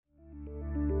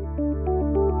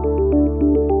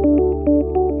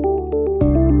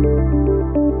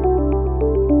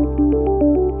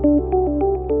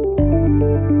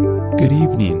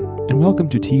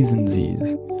to T's and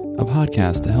Z's, a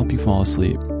podcast to help you fall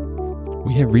asleep.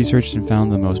 We have researched and found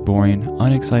the most boring,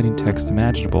 unexciting text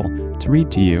imaginable to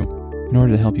read to you in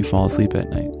order to help you fall asleep at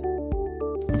night.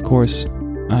 Of course,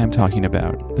 I am talking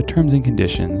about the terms and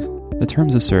conditions, the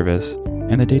terms of service,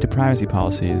 and the data privacy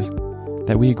policies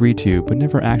that we agree to but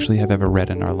never actually have ever read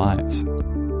in our lives.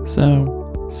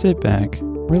 So, sit back,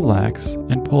 relax,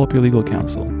 and pull up your legal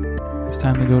counsel. It's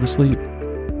time to go to sleep.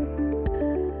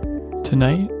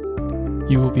 Tonight,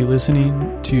 you will be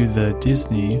listening to the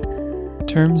Disney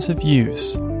Terms of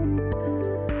Use,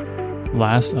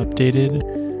 last updated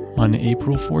on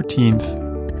April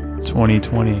 14th,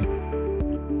 2020.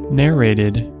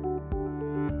 Narrated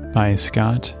by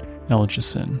Scott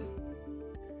Elgison.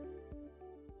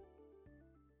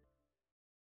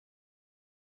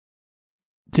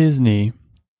 Disney,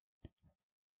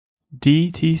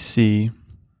 DTC,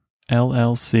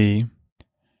 LLC,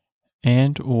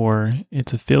 and or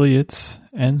its affiliates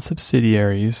and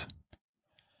subsidiaries,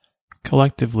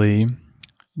 collectively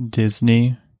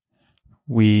Disney,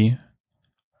 we,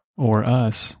 or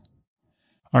us,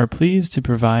 are pleased to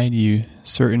provide you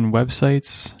certain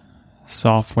websites,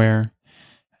 software,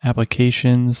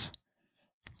 applications,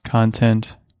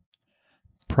 content,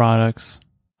 products,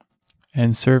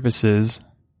 and services,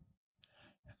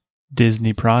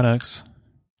 Disney products,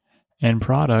 and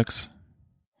products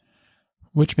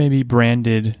which may be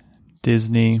branded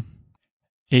Disney,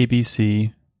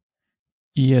 ABC,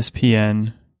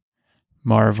 ESPN,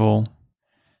 Marvel,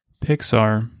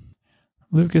 Pixar,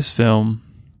 Lucasfilm,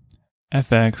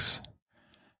 FX,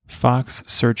 Fox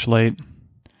Searchlight,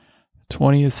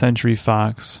 20th Century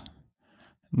Fox,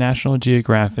 National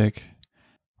Geographic,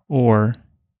 or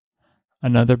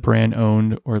another brand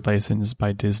owned or licensed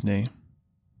by Disney.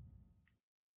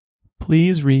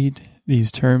 Please read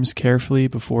these terms carefully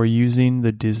before using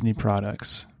the Disney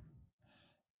products.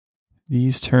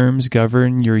 These terms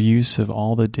govern your use of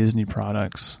all the Disney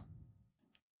products.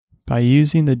 By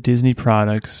using the Disney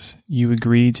products, you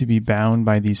agree to be bound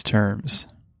by these terms.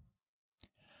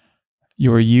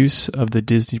 Your use of the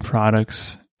Disney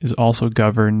products is also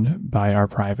governed by our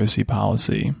privacy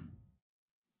policy.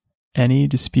 Any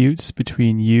disputes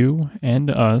between you and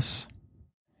us,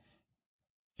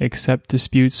 except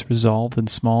disputes resolved in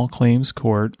small claims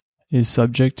court, is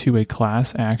subject to a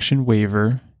class action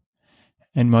waiver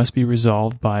and must be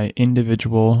resolved by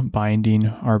individual binding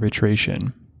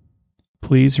arbitration.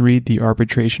 Please read the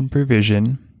arbitration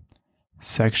provision,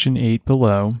 Section 8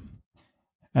 below,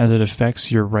 as it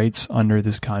affects your rights under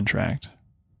this contract.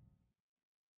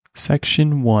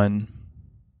 Section 1.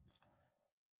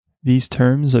 These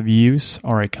terms of use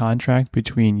are a contract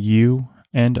between you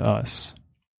and us.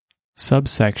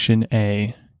 Subsection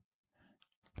A.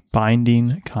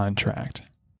 Binding contract.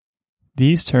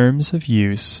 These terms of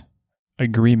use,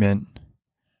 agreement,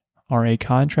 are a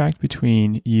contract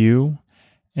between you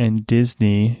and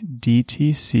Disney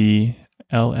DTC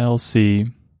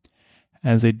LLC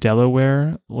as a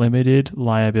Delaware limited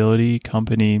liability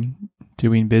company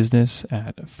doing business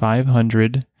at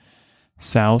 500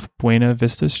 South Buena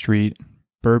Vista Street,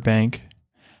 Burbank,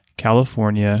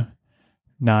 California,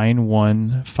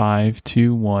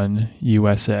 91521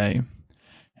 USA,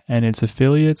 and its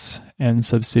affiliates and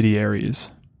subsidiaries.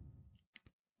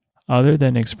 Other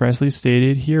than expressly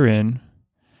stated herein,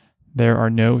 there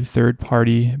are no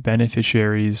third-party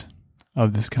beneficiaries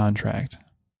of this contract.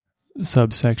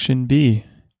 Subsection B.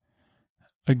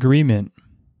 Agreement.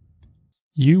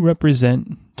 You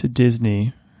represent to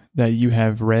Disney that you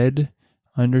have read,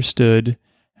 understood,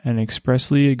 and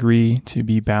expressly agree to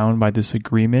be bound by this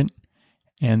agreement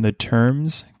and the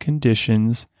terms,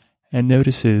 conditions, and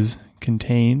notices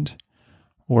contained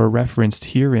or referenced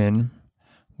herein,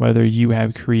 whether you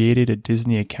have created a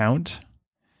Disney account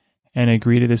and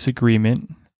agree to this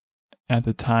agreement at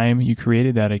the time you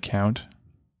created that account,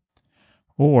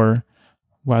 or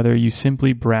whether you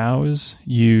simply browse,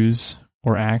 use,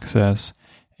 or access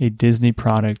a Disney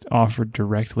product offered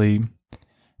directly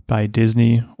by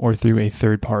Disney or through a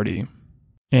third party.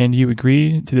 And you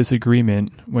agree to this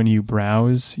agreement when you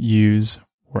browse, use,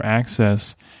 or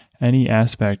access any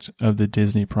aspect of the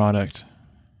Disney product.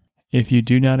 If you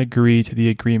do not agree to the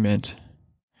agreement,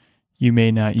 you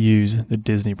may not use the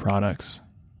Disney products.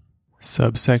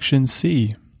 Subsection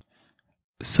C.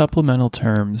 Supplemental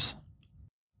terms.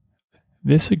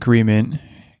 This agreement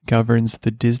governs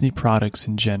the Disney products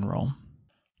in general.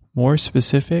 More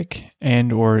specific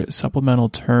and or supplemental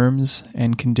terms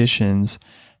and conditions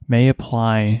may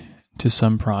apply to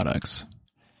some products,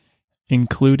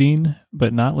 including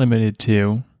but not limited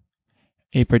to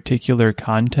a particular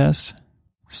contest,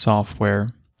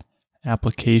 software,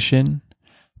 application,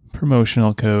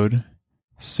 promotional code,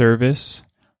 service,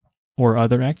 or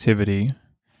other activity,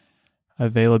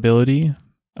 availability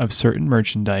of certain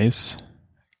merchandise,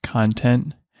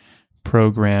 content,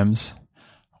 programs,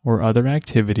 or other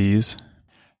activities,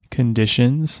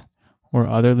 conditions, or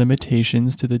other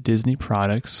limitations to the Disney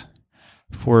products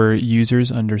for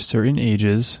users under certain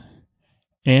ages,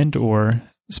 and/or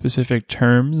specific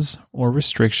terms or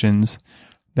restrictions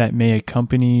that may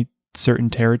accompany certain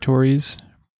territories,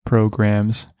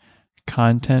 programs,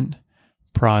 content,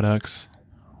 products,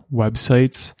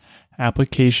 websites,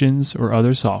 applications, or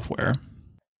other software.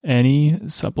 Any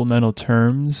supplemental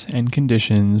terms and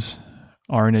conditions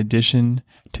are in addition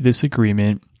to this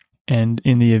agreement, and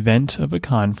in the event of a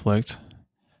conflict,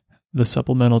 the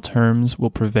supplemental terms will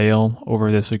prevail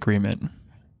over this agreement.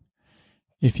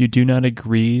 If you do not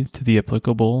agree to the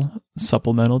applicable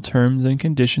supplemental terms and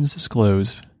conditions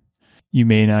disclosed, you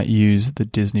may not use the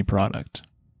Disney product.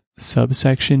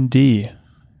 Subsection D.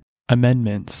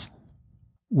 Amendments.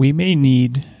 We may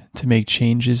need to make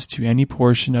changes to any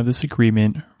portion of this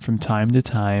agreement from time to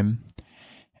time,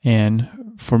 and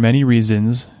for many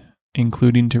reasons,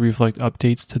 including to reflect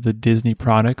updates to the Disney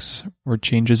products or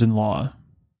changes in law.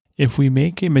 If we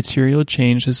make a material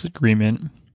change to this agreement,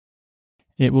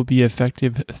 it will be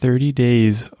effective 30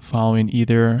 days following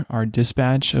either our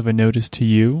dispatch of a notice to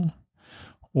you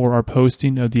or our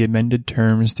posting of the amended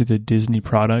terms to the Disney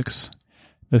products,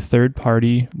 the third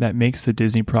party that makes the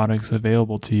Disney products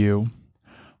available to you,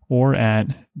 or at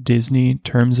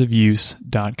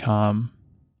DisneyTermsOfUse.com.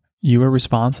 You are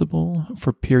responsible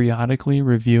for periodically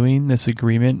reviewing this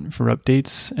agreement for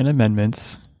updates and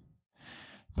amendments.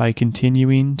 By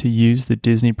continuing to use the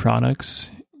Disney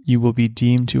products, you will be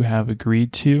deemed to have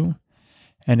agreed to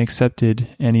and accepted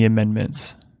any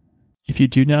amendments. If you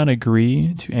do not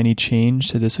agree to any change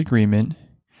to this agreement,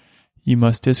 you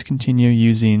must discontinue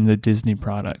using the Disney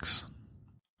products.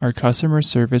 Our customer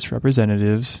service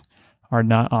representatives are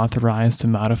not authorized to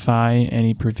modify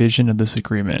any provision of this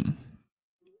agreement,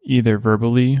 either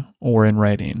verbally or in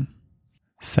writing.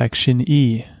 Section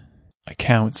E.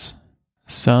 Accounts.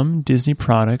 Some Disney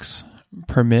products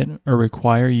permit or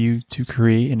require you to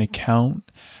create an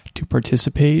account to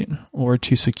participate or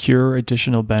to secure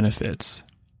additional benefits.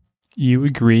 You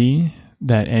agree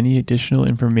that any additional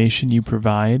information you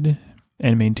provide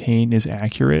and maintain is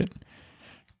accurate,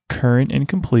 current, and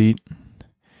complete,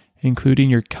 including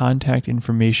your contact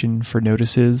information for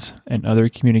notices and other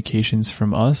communications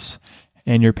from us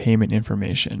and your payment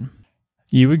information.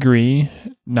 You agree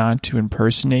not to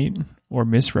impersonate or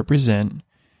misrepresent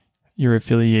your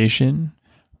affiliation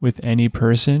with any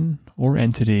person or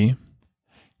entity,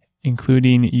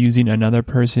 including using another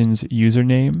person's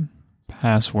username,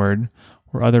 password,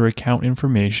 or other account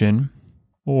information,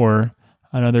 or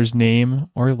another's name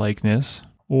or likeness,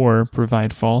 or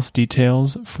provide false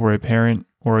details for a parent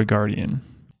or a guardian.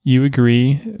 You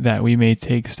agree that we may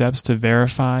take steps to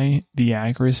verify the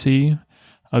accuracy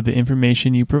of the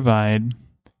information you provide,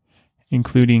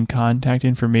 including contact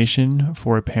information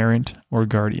for a parent or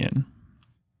guardian.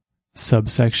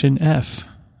 Subsection F.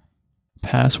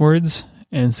 Passwords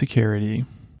and security.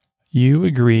 You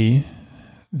agree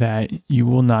that you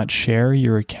will not share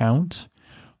your account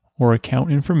or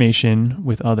account information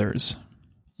with others.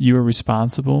 You are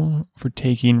responsible for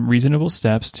taking reasonable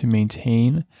steps to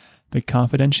maintain the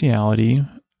confidentiality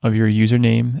of your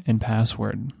username and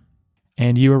password.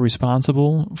 And you are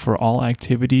responsible for all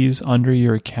activities under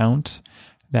your account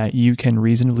that you can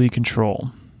reasonably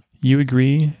control. You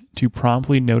agree to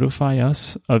promptly notify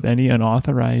us of any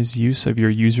unauthorized use of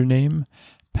your username,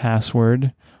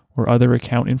 password, or other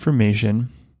account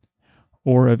information,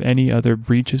 or of any other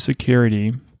breach of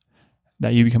security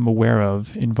that you become aware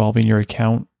of involving your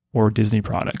account or Disney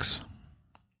products.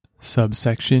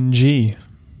 Subsection G.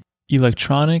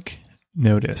 Electronic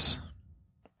notice.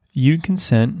 You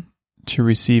consent to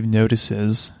receive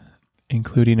notices,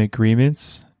 including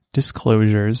agreements,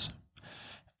 disclosures,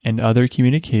 and other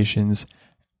communications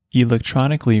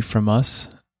electronically from us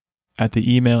at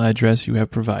the email address you have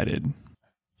provided.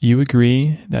 You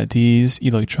agree that these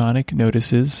electronic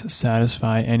notices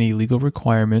satisfy any legal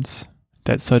requirements,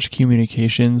 that such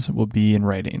communications will be in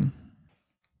writing.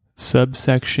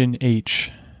 Subsection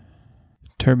H.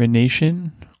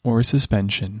 Termination or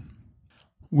suspension.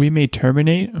 We may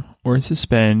terminate or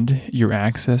suspend your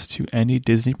access to any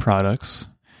Disney products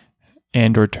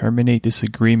and or terminate this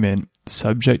agreement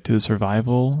subject to the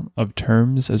survival of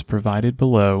terms as provided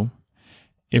below,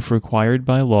 if required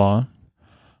by law,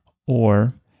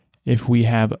 or if we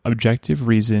have objective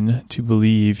reason to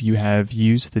believe you have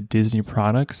used the Disney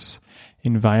products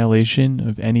in violation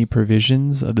of any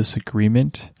provisions of this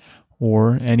agreement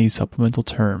or any supplemental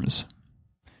terms.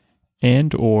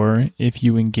 and or if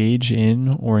you engage in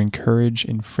or encourage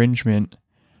infringement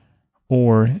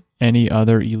or any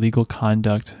other illegal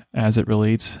conduct as it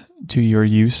relates to your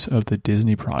use of the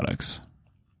Disney products.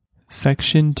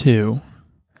 Section 2.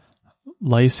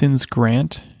 License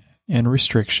grant and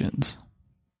restrictions.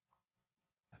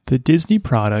 The Disney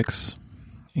products,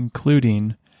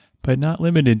 including but not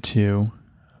limited to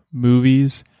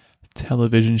movies,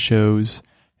 television shows,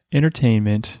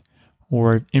 entertainment,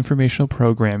 or informational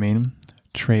programming,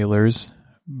 trailers,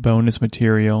 bonus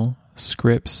material,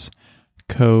 scripts,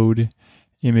 code,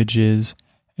 images,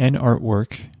 and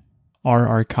artwork, are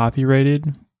our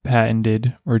copyrighted,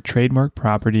 patented, or trademark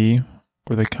property,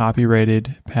 or the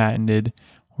copyrighted, patented,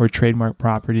 or trademark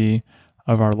property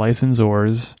of our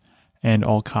licensors, and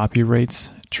all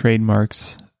copyrights,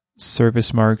 trademarks,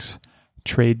 service marks,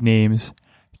 trade names,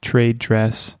 trade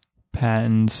dress,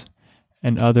 patents,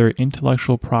 and other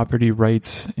intellectual property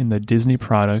rights in the Disney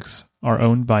products are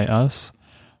owned by us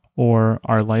or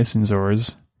our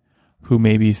licensors, who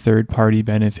may be third-party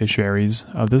beneficiaries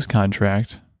of this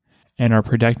contract, and are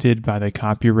protected by the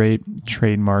copyright,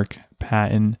 trademark,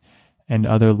 patent, and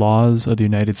other laws of the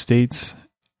United States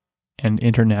and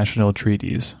international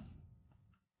treaties.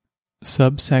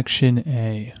 Subsection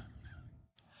A.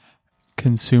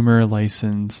 Consumer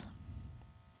license.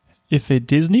 If a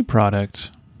Disney product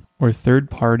or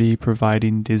third party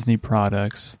providing Disney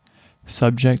products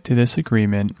subject to this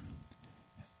agreement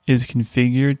is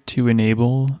configured to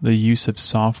enable the use of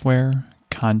software,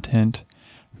 content,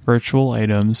 virtual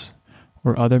items,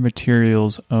 or other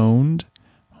materials owned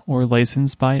or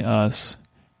licensed by us,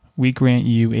 we grant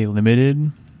you a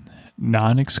limited,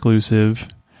 non-exclusive,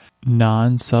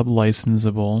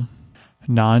 non-sublicensable,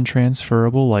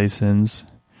 non-transferable license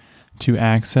to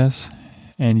access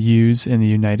and use in the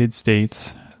United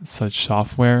States such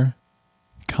software,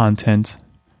 content,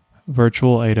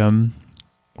 virtual item,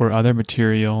 or other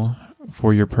material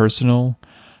for your personal,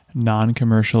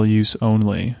 non-commercial use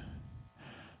only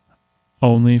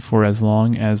for as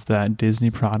long as that Disney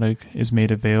product is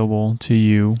made available to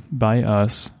you by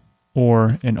us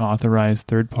or an authorized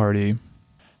third party,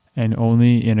 and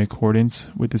only in accordance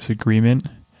with this agreement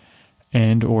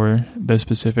and or the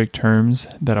specific terms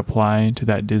that apply to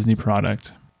that Disney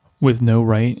product, with no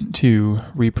right to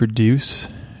reproduce,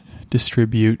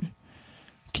 distribute,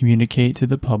 communicate to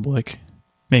the public,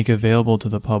 make available to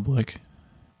the public,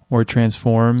 or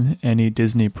transform any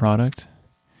Disney product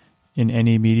in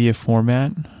any media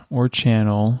format or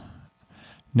channel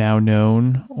now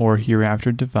known or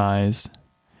hereafter devised,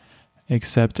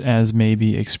 except as may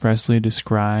be expressly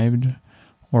described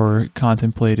or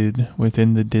contemplated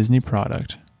within the Disney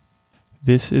product.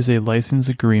 This is a license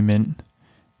agreement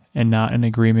and not an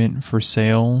agreement for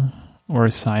sale or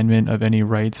assignment of any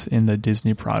rights in the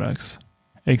Disney products.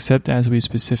 Except as we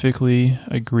specifically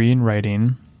agree in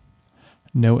writing,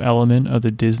 no element of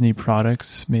the Disney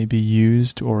products may be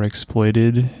used or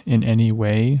exploited in any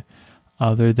way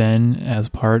other than as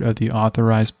part of the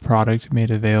authorized product made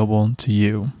available to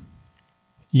you.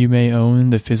 You may own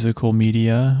the physical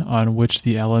media on which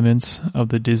the elements of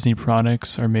the Disney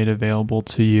products are made available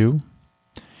to you,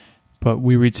 but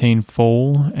we retain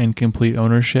full and complete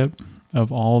ownership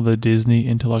of all the Disney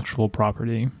intellectual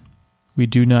property. We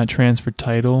do not transfer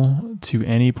title to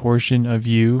any portion of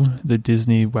the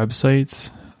Disney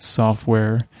websites,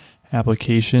 software,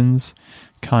 applications,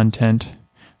 content,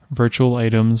 virtual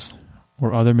items,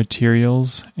 or other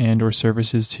materials and or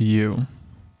services to you.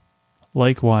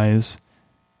 Likewise,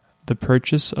 the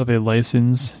purchase of a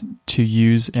license to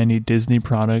use any Disney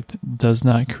product does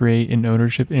not create an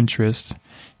ownership interest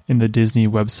in the Disney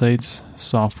websites,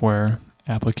 software,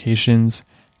 applications,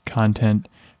 content,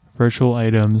 virtual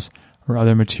items, or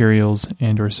other materials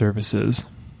and or services.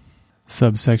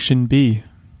 Subsection B.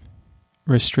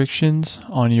 Restrictions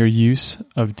on your use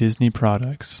of Disney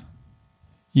products.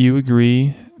 You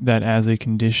agree that as a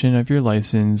condition of your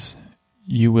license,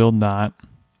 you will not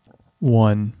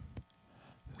 1.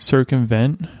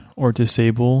 Circumvent or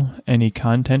disable any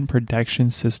content protection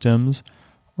systems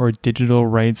or digital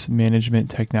rights management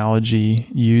technology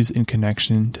used in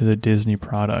connection to the Disney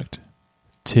product.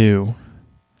 2.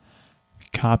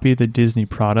 Copy the Disney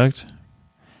product,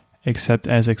 except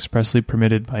as expressly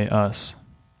permitted by us.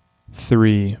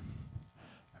 3.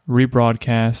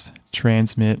 Rebroadcast,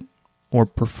 transmit, or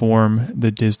perform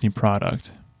the Disney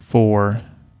product. 4.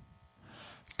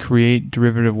 Create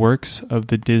derivative works of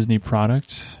the Disney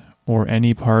product or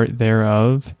any part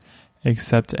thereof,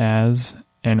 except as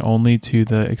and only to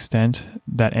the extent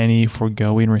that any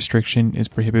foregoing restriction is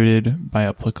prohibited by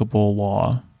applicable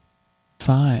law.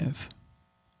 5.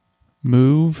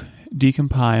 Move,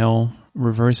 decompile,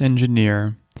 reverse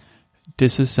engineer,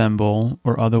 disassemble,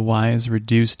 or otherwise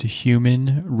reduce to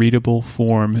human readable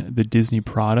form the Disney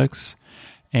products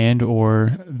and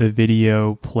or the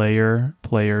video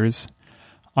players,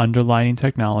 underlying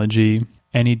technology,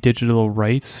 any digital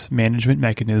rights management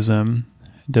mechanism,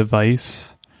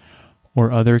 device,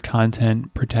 or other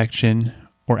content protection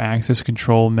or access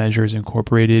control measures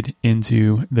incorporated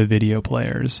into the video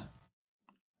players.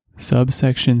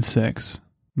 Subsection 6.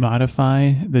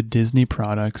 Modify the Disney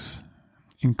products,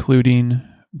 including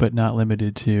but not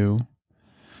limited to,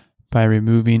 by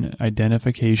removing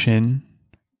identification,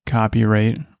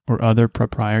 copyright, or other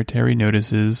proprietary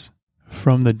notices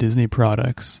from the Disney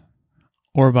products,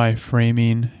 or by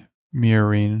framing,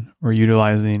 mirroring, or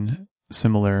utilizing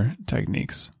similar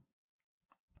techniques.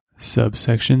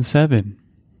 Subsection 7.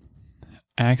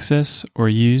 Access or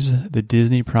use the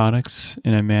Disney products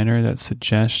in a manner that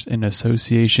suggests an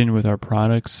association with our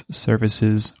products,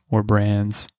 services, or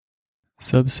brands.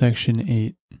 Subsection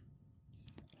 8.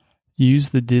 Use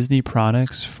the Disney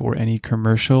products for any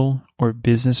commercial or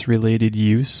business-related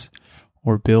use,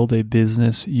 or build a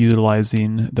business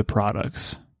utilizing the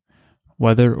products,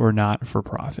 whether or not for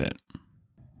profit.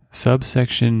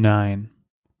 Subsection 9.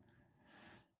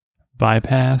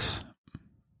 Bypass,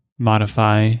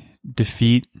 modify,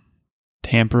 defeat,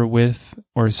 tamper with,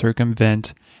 or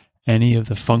circumvent any of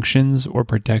the functions or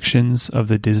protections of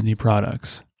the Disney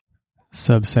products.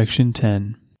 Subsection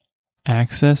 10.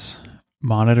 Access,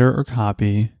 monitor or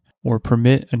copy, or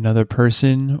permit another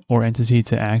person or entity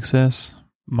to access,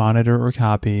 monitor or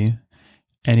copy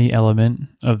any element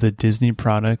of the Disney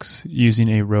products using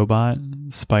a robot,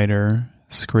 spider,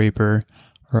 scraper,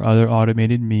 or other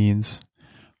automated means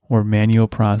or manual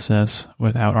process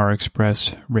without our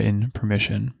express written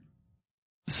permission.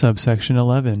 Subsection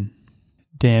 11.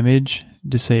 Damage,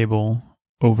 disable,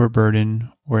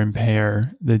 overburden, or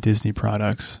impair the Disney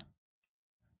products.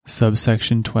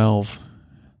 Subsection 12.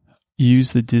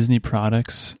 Use the Disney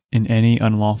products in any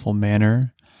unlawful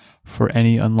manner, for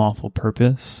any unlawful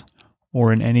purpose,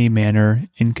 or in any manner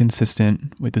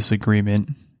inconsistent with this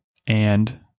agreement,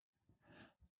 and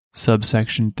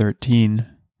subsection 13.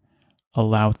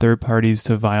 Allow third parties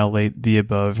to violate the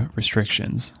above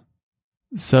restrictions.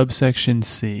 Subsection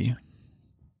C.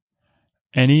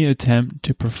 Any attempt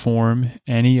to perform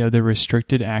any of the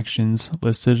restricted actions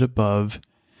listed above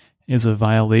is a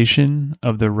violation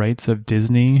of the rights of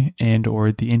Disney and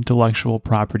or the intellectual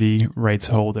property rights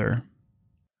holder.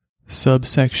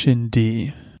 Subsection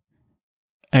D.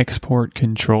 Export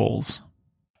controls.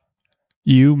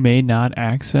 You may not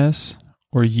access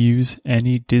or use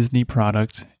any Disney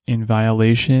product in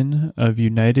violation of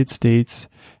United States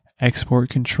export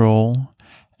control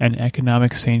and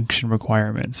economic sanction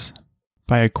requirements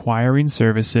by acquiring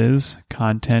services,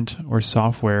 content, or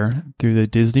software through the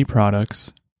Disney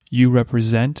products. You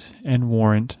represent and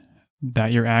warrant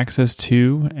that your access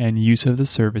to and use of the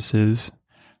services,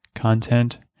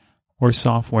 content, or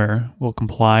software will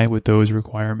comply with those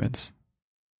requirements.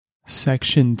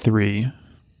 Section 3.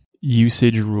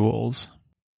 Usage rules.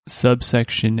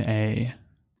 Subsection A.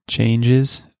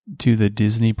 Changes to the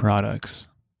Disney products.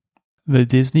 The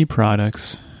Disney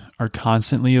products are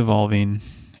constantly evolving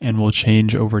and will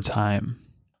change over time.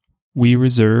 We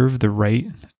reserve the right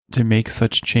to make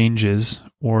such changes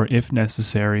or, if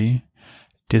necessary,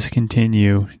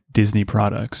 discontinue Disney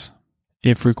products.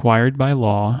 If required by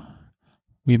law,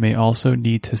 we may also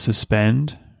need to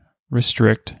suspend,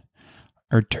 restrict,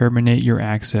 or terminate your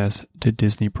access to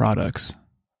Disney products.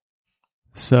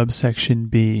 Subsection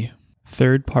B.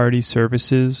 Third-party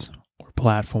services or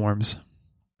platforms.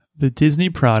 The Disney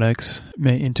products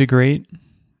may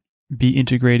be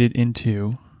integrated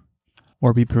into,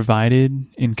 or be provided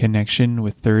in connection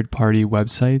with third-party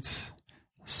websites,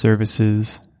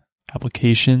 services,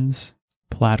 applications,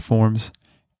 platforms,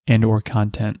 and or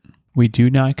content. We do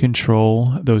not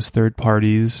control those third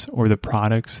parties or the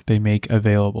products they make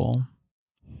available.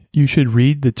 You should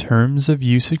read the terms of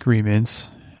use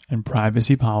agreements and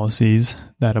privacy policies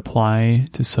that apply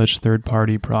to such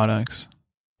third-party products.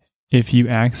 If you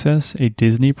access a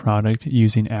Disney product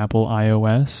using Apple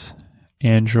iOS,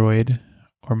 Android,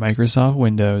 or Microsoft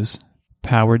Windows,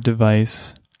 powered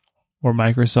device, or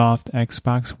Microsoft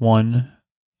Xbox One,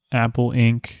 Apple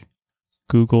Inc.,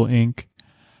 Google Inc.,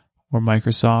 or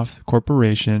Microsoft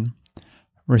Corporation,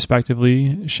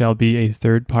 respectively, shall be a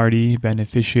third-party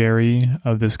beneficiary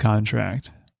of this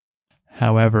contract.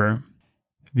 However,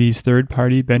 these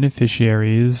third-party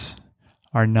beneficiaries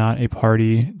are not a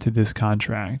party to this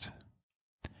contract.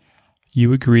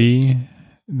 You agree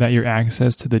that your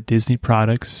access to the Disney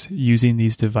products using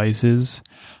these devices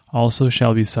also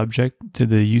shall be subject to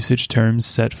the usage terms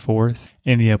set forth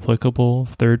in the applicable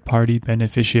third-party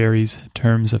beneficiaries'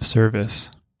 terms of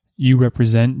service. You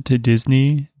represent to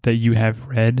Disney that you have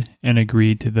read and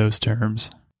agreed to those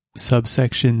terms.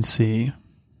 Subsection C.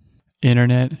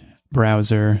 Internet,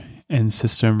 browser, and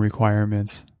system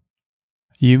requirements.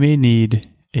 You may need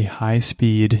a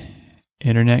high-speed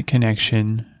internet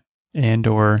connection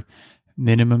and/or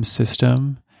minimum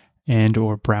system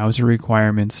and/or browser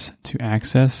requirements to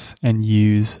access and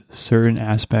use certain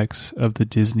aspects of the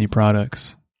Disney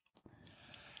products.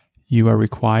 You are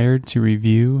required to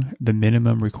review the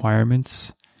minimum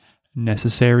requirements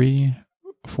necessary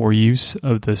for use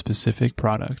of the specific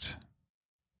product.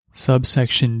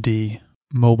 Subsection D.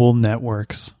 Mobile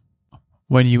networks.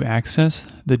 When you access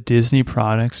the Disney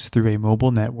products through a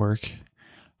mobile network,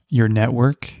 your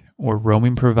network or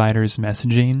roaming provider's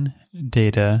messaging,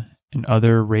 data, and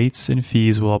other rates and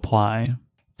fees will apply.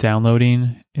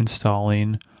 Downloading,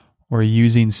 installing, or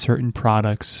using certain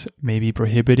products may be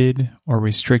prohibited or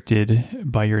restricted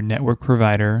by your network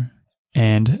provider,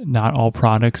 and not all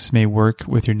products may work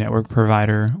with your network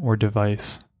provider or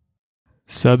device.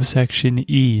 Subsection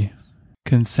E.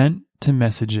 Consent to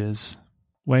messages.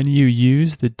 When you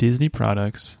use the Disney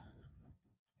products,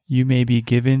 you may be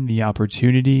given the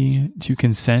opportunity to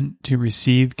consent to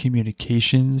receive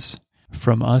communications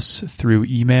from us through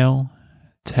email,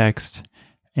 text,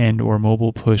 and/or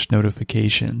mobile push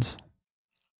notifications.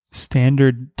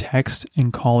 Standard text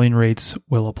and calling rates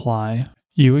will apply.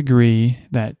 You agree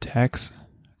that text,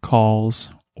 calls,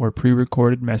 or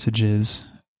pre-recorded messages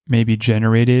may be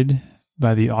generated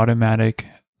by the automatic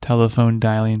telephone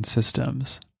dialing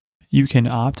systems. You can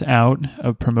opt out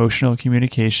of promotional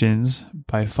communications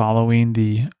by following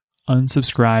the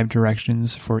unsubscribe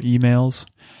directions for emails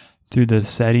through the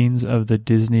settings of the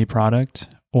Disney product,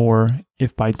 or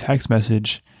if by text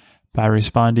message, by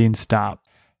responding stop.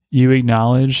 You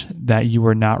acknowledge that you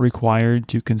are not required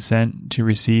to consent to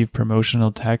receive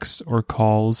promotional texts or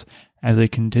calls as a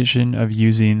condition of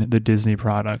using the Disney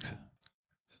product.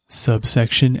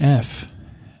 Subsection F.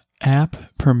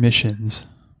 App permissions.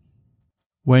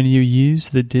 When you use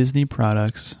the Disney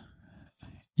products,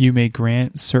 you may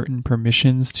grant certain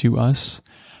permissions to us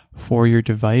for your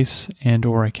device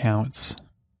and/or accounts.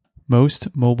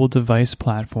 Most mobile device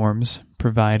platforms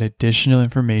provide additional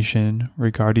information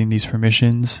regarding these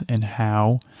permissions and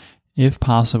how, if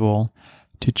possible,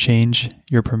 to change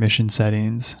your permission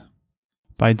settings.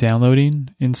 By downloading,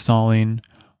 installing,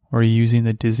 or using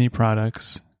the Disney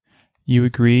products, you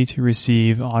agree to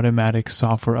receive automatic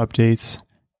software updates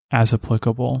as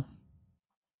applicable.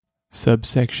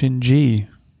 Subsection G.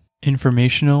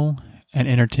 Informational and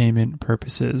entertainment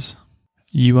purposes.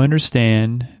 You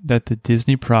understand that the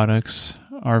Disney products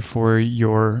are for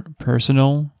your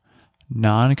personal,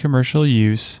 non-commercial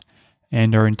use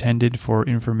and are intended for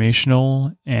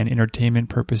informational and entertainment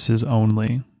purposes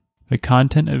only. The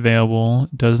content available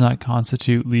does not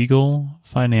constitute legal,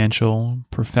 financial,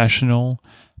 professional,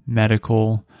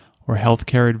 medical, or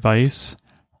healthcare advice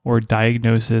or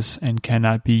diagnosis and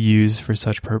cannot be used for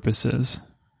such purposes.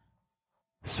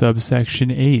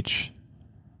 Subsection H.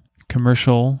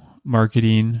 Commercial,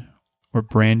 marketing, or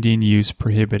branding use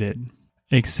prohibited.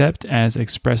 Except as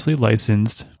expressly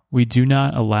licensed, we do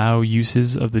not allow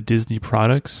uses of the Disney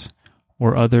products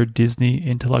or other Disney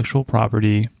intellectual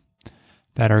property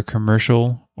that are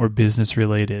commercial or business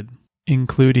related,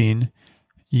 including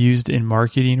used in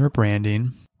marketing or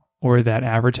branding, or that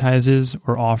advertises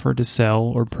or offer to sell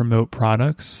or promote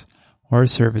products or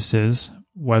services,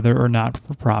 whether or not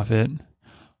for profit,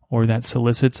 or that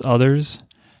solicits others,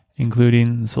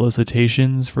 including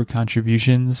solicitations for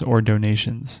contributions or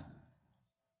donations.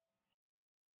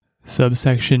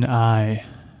 Subsection I.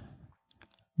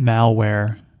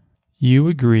 Malware. You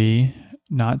agree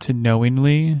not to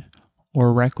knowingly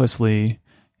or recklessly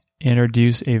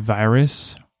introduce a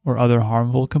virus or other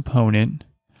harmful component,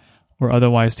 or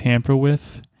otherwise tamper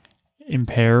with,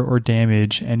 impair, or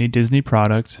damage any Disney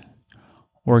product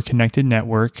or connected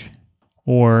network,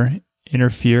 or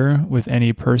interfere with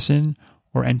any person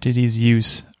or entity's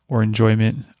use or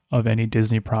enjoyment of any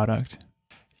Disney product.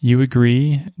 You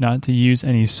agree not to use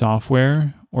any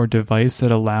software or device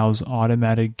that allows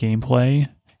automatic gameplay,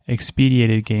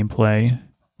 expedited gameplay,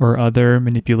 or other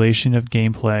manipulation of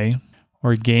gameplay,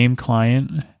 or game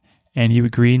client, and you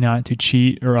agree not to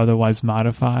cheat or otherwise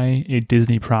modify a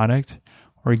Disney product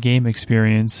or game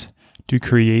experience to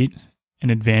create an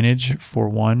advantage for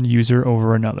one user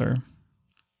over another.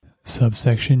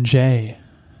 Subsection J.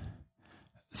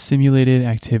 Simulated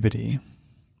activity.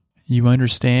 You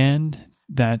understand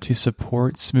that to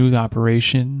support smooth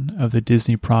operation of the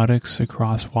Disney products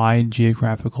across wide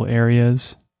geographical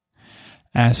areas,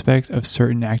 aspect of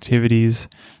certain activities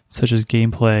such as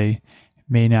gameplay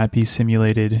may not be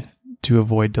simulated to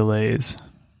avoid delays.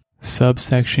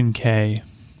 Subsection K.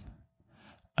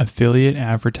 Affiliate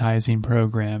advertising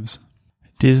programs.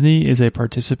 Disney is a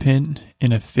participant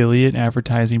in affiliate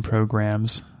advertising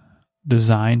programs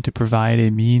designed to provide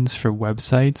a means for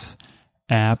websites,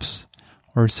 apps,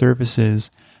 or services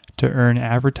to earn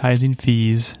advertising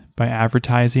fees by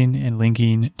advertising and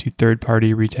linking to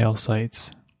third-party retail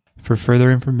sites. For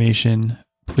further information,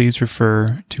 please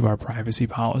refer to our privacy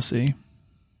policy.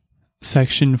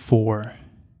 Section 4.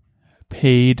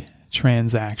 Paid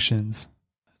transactions.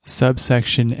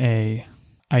 Subsection A.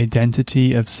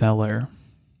 Identity of seller.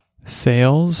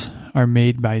 Sales are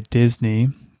made by Disney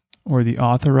or the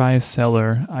authorized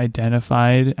seller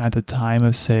identified at the time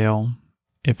of sale,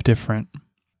 if different.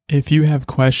 If you have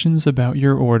questions about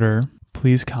your order,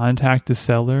 please contact the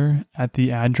seller at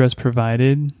the address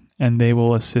provided and they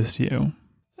will assist you.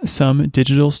 Some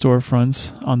digital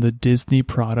storefronts on the Disney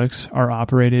products are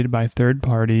operated by third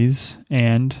parties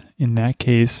and, in that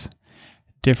case,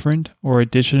 different or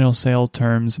additional sale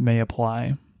terms may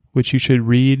apply, which you should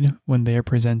read when they are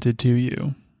presented to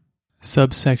you.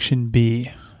 Subsection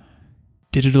B.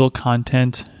 Digital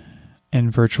content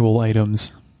and virtual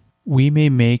items. We may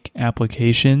make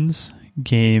applications,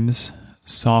 games,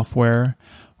 software,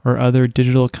 or other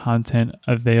digital content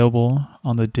available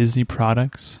on the Disney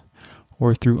products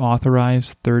or through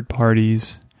authorized third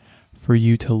parties for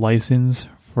you to license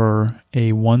for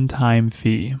a one-time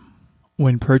fee.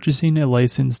 When purchasing a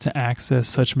license to access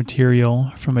such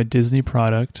material from a Disney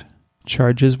product,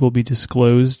 charges will be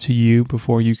disclosed to you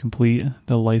before you complete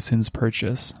the license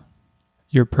purchase.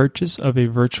 Your purchase of a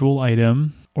virtual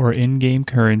item or in-game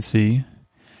currency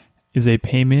is a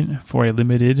payment for a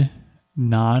limited,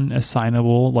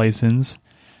 non-assignable license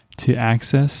to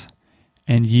access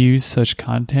and use such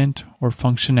content or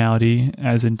functionality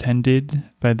as intended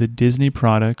by the Disney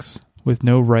products with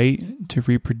no right to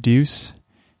reproduce,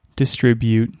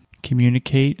 distribute,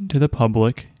 communicate to the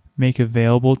public, make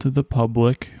available to the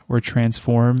public, or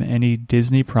transform any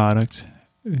Disney product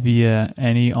via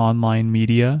any online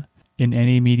media, in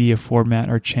any media format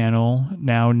or channel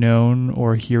now known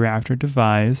or hereafter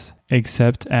devised,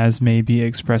 except as may be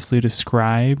expressly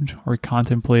described or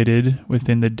contemplated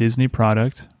within the Disney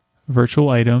product. Virtual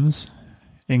items,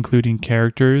 including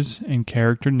characters and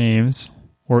character names,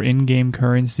 or in-game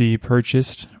currency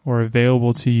purchased or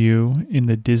available to you in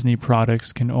the Disney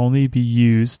products can only be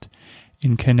used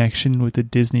in connection with the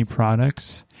Disney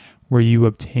products where you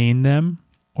obtain them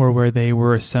or where they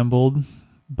were assembled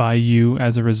by you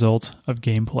as a result of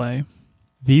gameplay.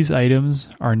 These items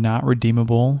are not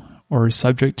redeemable or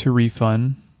subject to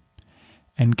refund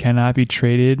and cannot be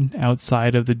traded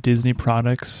outside of the Disney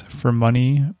products for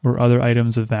money or other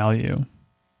items of value.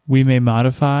 We may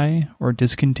modify or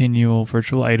discontinue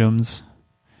virtual items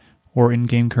or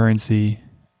in-game currency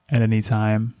at any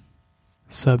time.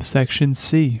 Subsection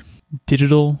C.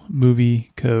 Digital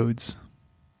movie codes.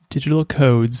 Digital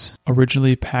codes,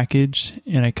 originally packaged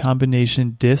in a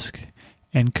combination disc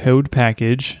and code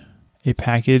package, a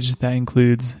package that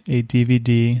includes a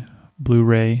DVD,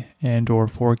 Blu-ray, and/or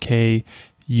 4K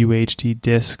UHD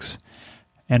discs,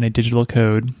 and a digital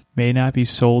code, may not be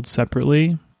sold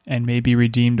separately and may be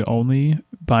redeemed only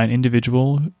by an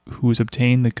individual who has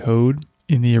obtained the code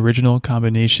in the original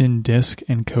combination disc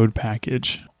and code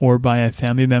package, or by a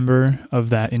family member of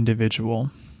that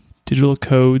individual. Digital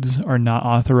codes are not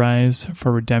authorized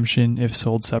for redemption if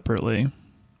sold separately.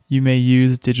 You may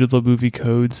use digital movie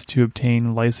codes to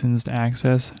obtain licensed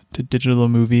access to digital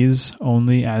movies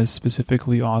only as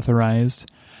specifically authorized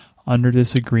under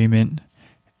this agreement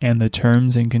and the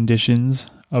terms and conditions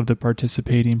of the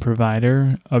participating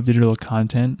provider of digital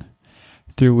content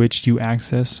through which you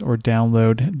access or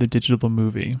download the digital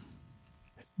movie.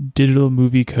 Digital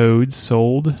movie codes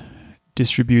sold,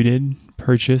 distributed,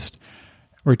 purchased,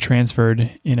 or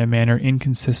transferred in a manner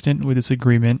inconsistent with this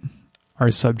agreement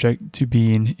are subject to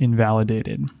being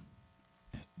invalidated.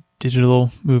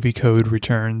 Digital movie code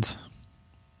returns.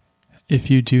 If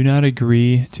you do not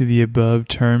agree to the above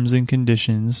terms and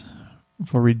conditions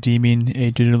for redeeming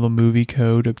a digital movie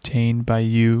code obtained by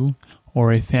you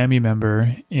or a family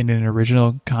member in an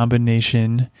original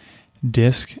combination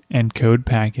disc and code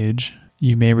package,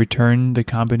 you may return the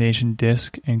combination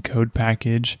disc and code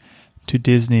package to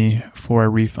Disney for a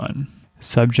refund,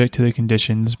 subject to the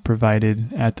conditions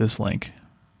provided at this link.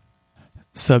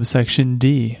 Subsection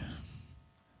D.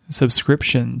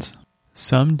 Subscriptions.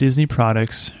 Some Disney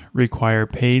products require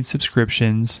paid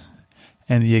subscriptions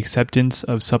and the acceptance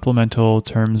of supplemental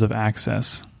terms of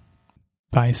access.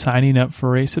 By signing up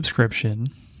for a subscription,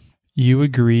 you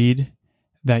agreed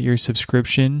that your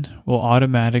subscription will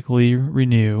automatically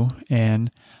renew,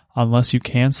 and unless you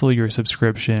cancel your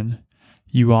subscription,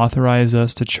 you authorize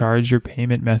us to charge your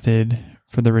payment method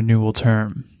for the renewal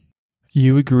term.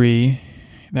 You agree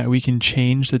that we can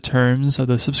change the terms of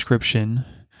the subscription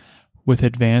with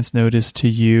advance notice to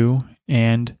you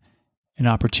and an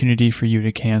opportunity for you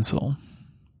to cancel.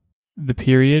 The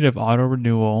period of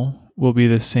auto-renewal will be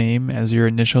the same as your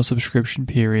initial subscription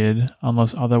period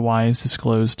unless otherwise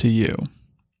disclosed to you.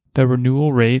 The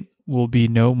renewal rate will be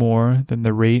no more than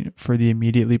the rate for the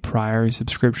immediately prior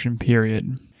subscription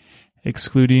period,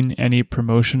 excluding any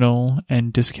promotional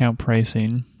and discount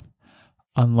pricing,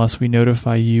 unless we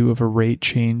notify you of a rate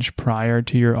change prior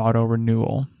to your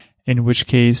auto-renewal, in which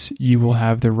case you will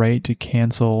have the right to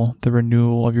cancel the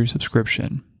renewal of your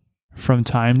subscription. From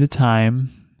time to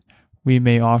time, we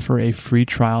may offer a free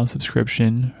trial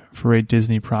subscription for a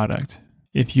Disney product.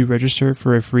 If you register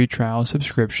for a free trial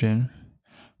subscription,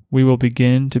 we will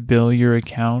begin to bill your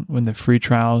account when the free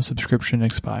trial subscription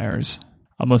expires,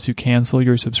 unless you cancel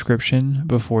your subscription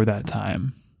before that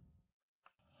time.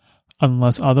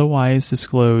 Unless otherwise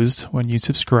disclosed when you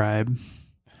subscribe,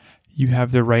 you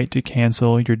have the right to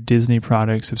cancel your Disney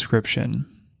product subscription.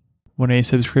 When a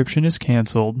subscription is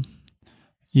canceled,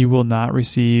 you will not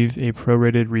receive a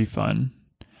prorated refund,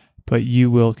 but you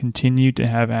will continue to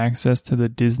have access to the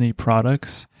Disney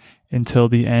products until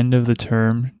the end of the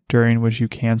term during which you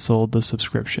canceled the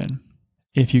subscription.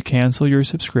 If you cancel your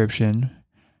subscription,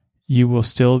 you will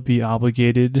still be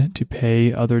obligated to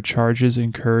pay other charges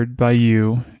incurred by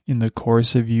you in the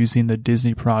course of using the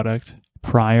Disney product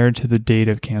prior to the date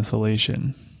of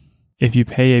cancellation. If you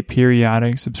pay a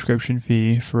periodic subscription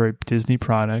fee for a Disney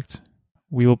product,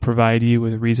 we will provide you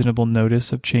with reasonable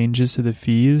notice of changes to the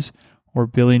fees or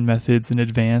billing methods in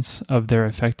advance of their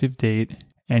effective date,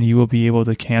 and you will be able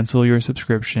to cancel your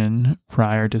subscription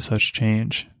prior to such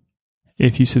change.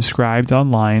 If you subscribed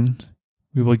online,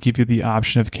 we will give you the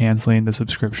option of canceling the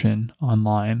subscription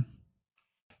online.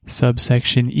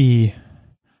 Subsection E,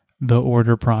 the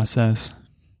order process.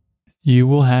 You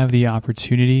will have the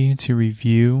opportunity to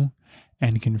review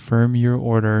and confirm your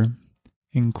order,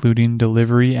 including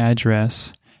delivery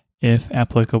address, if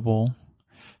applicable,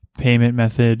 payment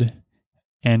method,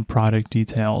 and product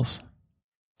details.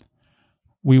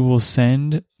 We will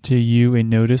send to you a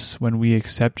notice when we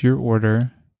accept your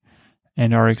order,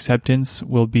 and our acceptance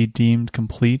will be deemed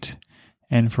complete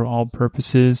and for all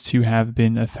purposes to have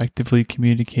been effectively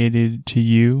communicated to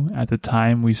you at the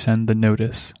time we send the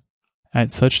notice.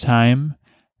 At such time,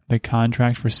 the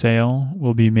contract for sale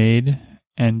will be made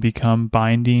and become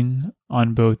binding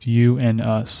on both you and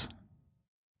us.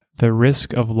 The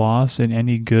risk of loss in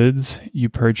any goods you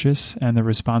purchase and the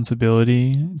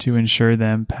responsibility to insure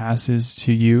them passes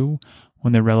to you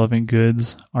when the relevant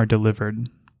goods are delivered.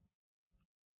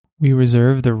 We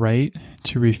reserve the right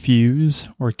to refuse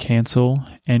or cancel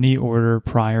any order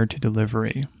prior to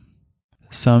delivery.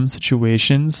 Some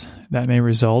situations that may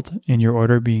result in your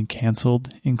order being canceled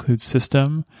include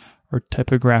system or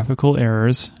typographical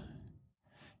errors,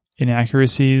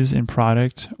 inaccuracies in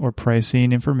product or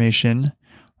pricing information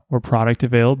or product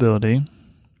availability,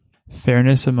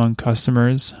 fairness among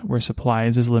customers where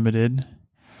supplies is limited,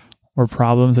 or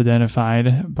problems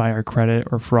identified by our credit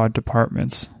or fraud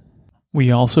departments. We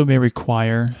also may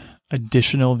require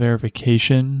additional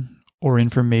verification or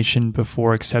information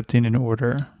before accepting an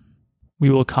order. We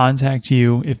will contact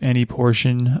you if any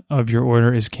portion of your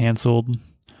order is canceled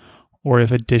or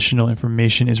if additional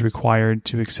information is required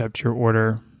to accept your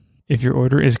order. If your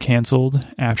order is canceled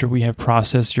after we have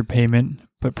processed your payment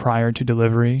but prior to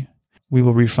delivery, we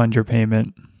will refund your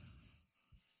payment.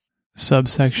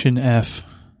 Subsection F,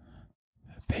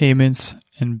 payments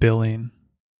and billing.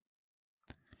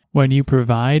 When you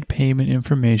provide payment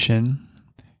information,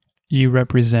 you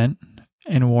represent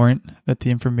and warrant that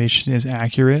the information is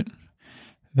accurate,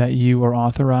 that you are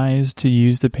authorized to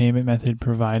use the payment method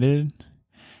provided,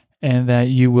 and that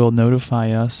you will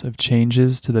notify us of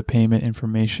changes to the payment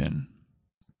information.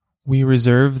 We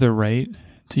reserve the right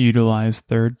to utilize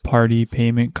third-party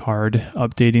payment card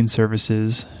updating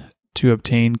services to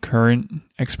obtain current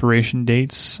expiration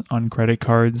dates on credit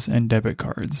cards and debit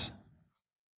cards.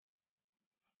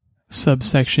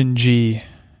 Subsection G,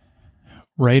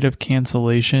 right of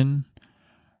cancellation,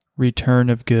 return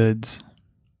of goods.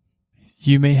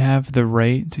 You may have the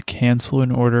right to cancel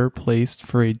an order placed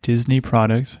for a Disney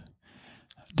product,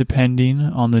 depending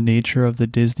on the nature of the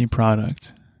Disney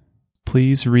product.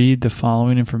 Please read the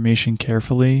following information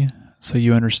carefully so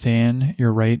you understand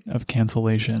your right of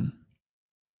cancellation.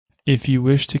 If you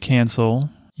wish to cancel,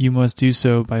 you must do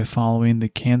so by following the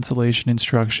cancellation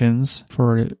instructions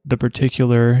for the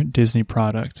particular Disney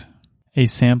product. A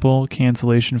sample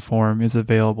cancellation form is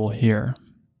available here.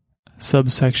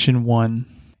 Subsection 1.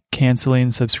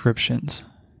 Canceling subscriptions.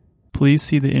 Please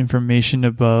see the information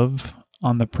above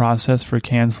on the process for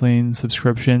canceling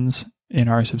subscriptions in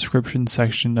our subscription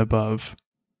section above.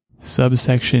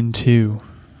 Subsection 2.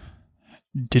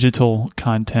 Digital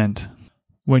content.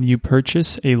 When you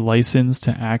purchase a license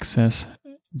to access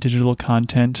digital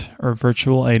content or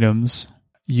virtual items,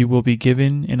 you will be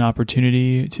given an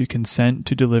opportunity to consent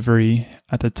to delivery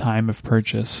at the time of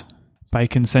purchase. By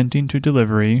consenting to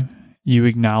delivery, you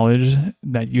acknowledge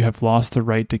that you have lost the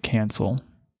right to cancel.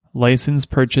 License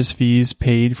purchase fees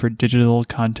paid for digital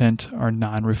content are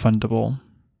non-refundable.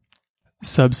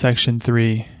 Subsection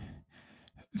 3.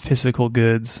 Physical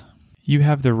goods. You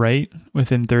have the right,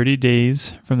 within 30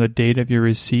 days from the date of your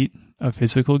receipt of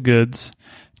physical goods,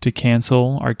 to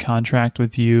cancel our contract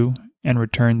with you and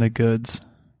return the goods.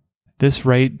 This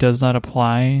right does not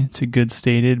apply to goods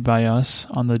stated by us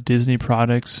on the Disney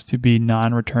products to be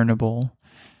non-returnable,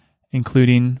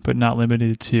 including but not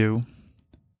limited to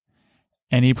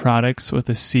any products with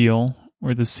a seal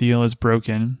where the seal is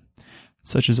broken,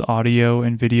 such as audio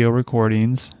and video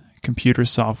recordings, computer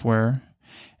software,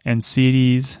 and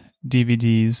CDs,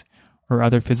 DVDs, or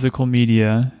other physical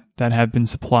media that have been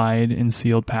supplied in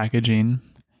sealed packaging,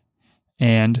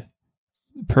 and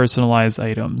personalized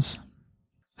items.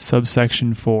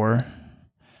 Subsection 4.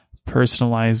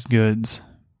 Personalized goods.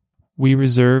 We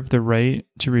reserve the right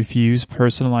to refuse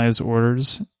personalized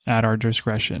orders at our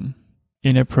discretion.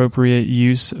 Inappropriate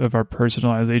use of our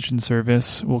personalization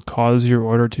service will cause your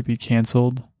order to be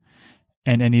canceled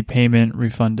and any payment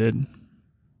refunded.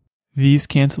 These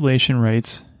cancellation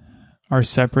rights are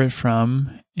separate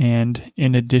from and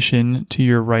in addition to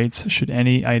your rights should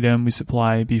any item we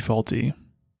supply be faulty.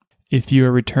 If you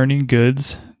are returning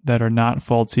goods that are not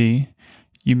faulty,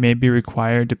 you may be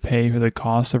required to pay for the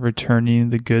cost of returning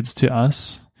the goods to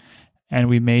us, and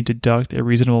we may deduct a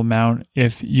reasonable amount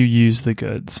if you use the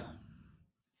goods.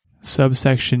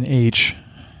 Subsection H.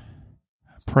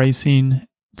 Pricing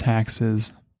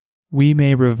taxes. We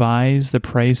may revise the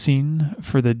pricing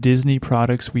for the Disney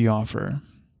products we offer.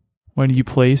 When you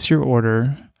place your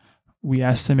order, we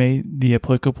estimate the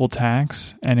applicable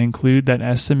tax and include that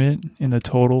estimate in the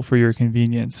total for your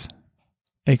convenience.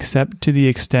 Except to the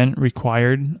extent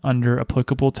required under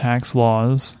applicable tax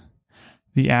laws,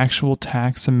 the actual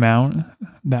tax amount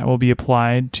that will be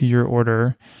applied to your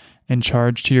order and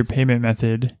charged to your payment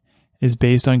method is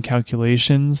based on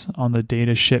calculations on the date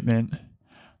of shipment,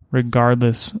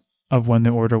 regardless of when the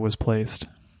order was placed.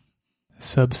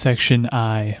 Subsection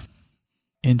I.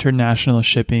 International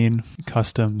shipping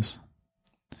customs.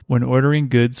 When ordering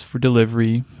goods for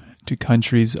delivery to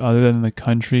countries other than the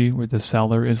country where the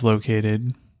seller is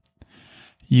located,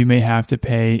 you may have to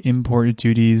pay import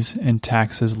duties and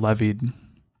taxes levied.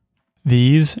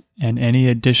 These and any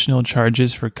additional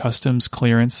charges for customs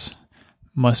clearance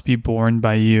must be borne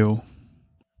by you.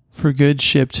 For goods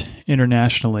shipped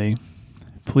internationally,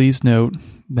 please note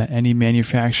that any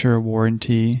manufacturer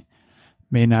warranty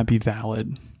may not be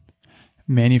valid.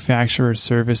 Manufacturer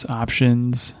service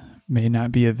options may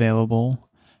not be available.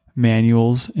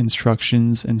 Manuals,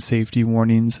 instructions, and safety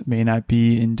warnings may not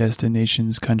be in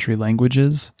destination's country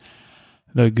languages.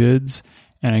 The goods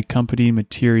and accompanying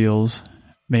materials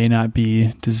may not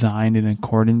be designed in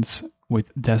accordance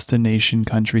with destination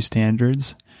country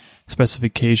standards,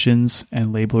 specifications,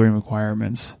 and labeling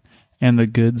requirements, and the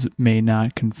goods may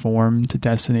not conform to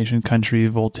destination country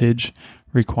voltage,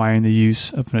 requiring the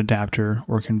use of an adapter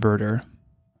or converter.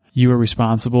 You are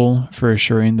responsible for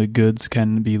assuring the goods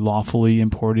can be lawfully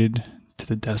imported to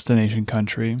the destination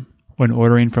country. When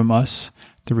ordering from us,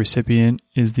 the recipient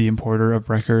is the importer of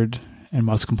record and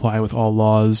must comply with all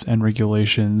laws and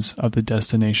regulations of the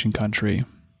destination country.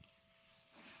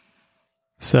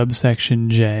 Subsection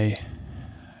J.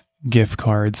 Gift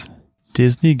cards.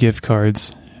 Disney gift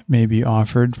cards may be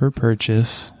offered for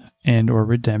purchase and or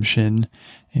redemption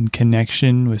in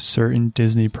connection with certain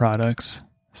Disney products,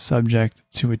 subject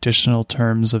to additional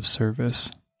terms of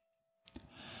service.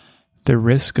 The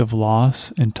risk of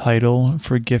loss and title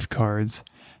for gift cards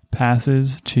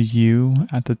passes to you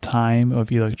at the time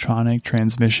of electronic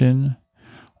transmission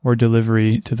or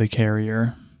delivery to the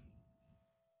carrier.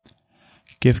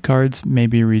 Gift cards may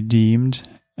be redeemed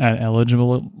at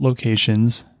eligible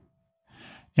locations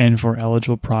and for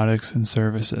eligible products and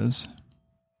services.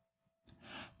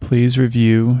 Please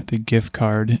review the gift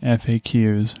card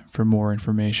FAQs for more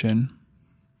information.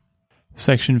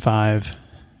 Section 5.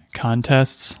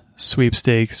 Contests,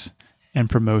 sweepstakes, and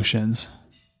promotions.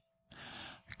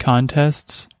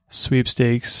 Contests,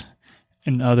 sweepstakes,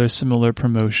 and other similar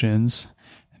promotions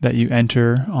that you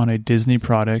enter on a Disney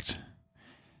product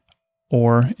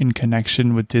or in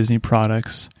connection with Disney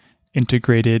products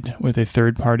integrated with a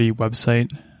third-party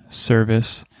website,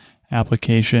 service,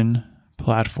 application,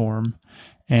 platform,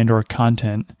 and/or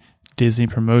content, Disney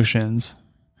promotions,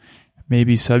 may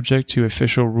be subject to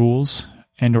official rules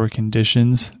and/or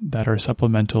conditions that are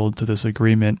supplemental to this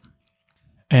agreement,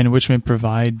 and which may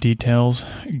provide details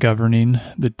governing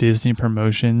the Disney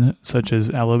promotion, such as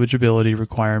eligibility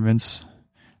requirements,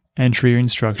 entry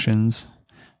instructions,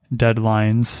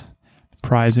 deadlines,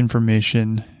 prize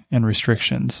information, and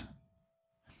restrictions.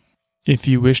 If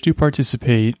you wish to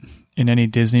participate in any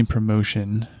Disney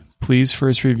promotion, please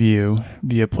first review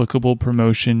the applicable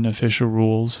promotion official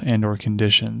rules and/or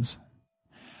conditions.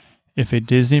 If a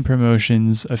Disney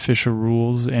promotion's official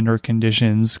rules and/or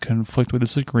conditions conflict with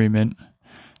this agreement,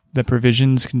 the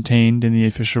provisions contained in the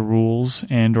official rules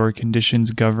and/or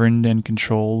conditions govern and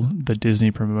control the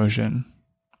Disney promotion.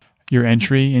 Your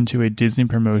entry into a Disney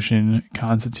promotion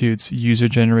constitutes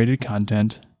user-generated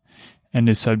content and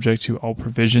is subject to all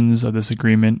provisions of this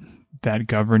agreement that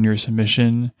govern your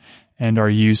submission and our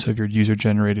use of your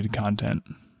user-generated content.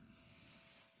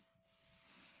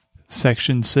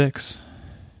 Section 6.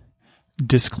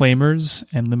 Disclaimers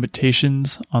and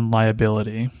limitations on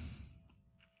liability.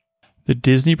 The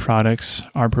Disney products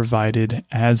are provided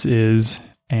as is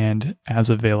and as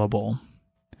available.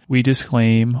 We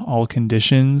disclaim all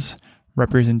conditions,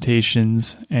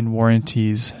 representations, and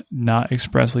warranties not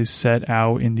expressly set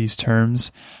out in these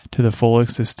terms to the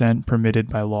fullest extent permitted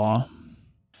by law.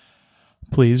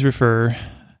 Please refer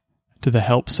to the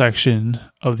help section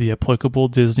of the applicable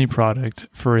Disney product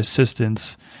for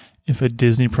assistance if a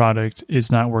Disney product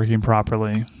is not working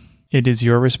properly. It is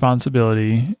your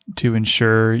responsibility to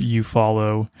ensure you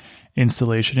follow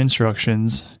installation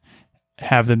instructions,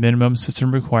 have the minimum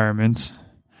system requirements,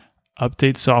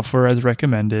 update software as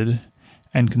recommended,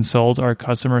 and consult our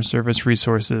customer service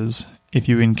resources if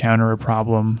you encounter a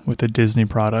problem with the Disney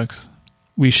products.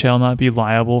 We shall not be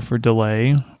liable for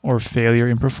delay or failure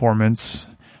in performance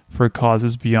for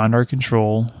causes beyond our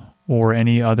control or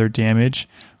any other damage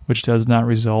which does not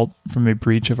result from a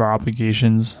breach of our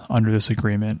obligations under this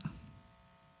agreement.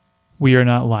 We are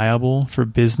not liable for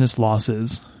business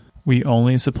losses. We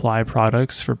only supply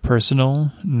products for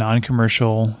personal,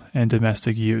 non-commercial, and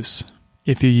domestic use.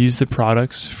 If you use the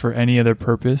products for any other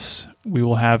purpose, we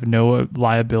will have no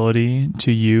liability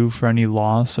to you for any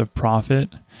loss of profit,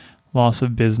 loss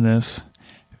of business,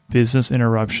 business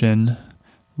interruption,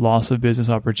 loss of business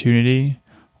opportunity,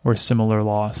 or similar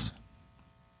loss.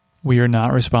 We are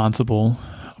not responsible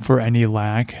for any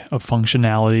lack of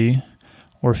functionality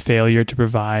or failure to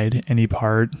provide any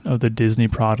part of the Disney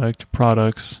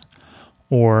products,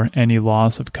 or any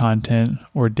loss of content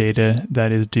or data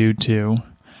that is due to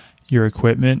your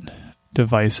equipment,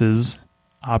 devices,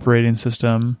 operating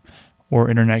system, or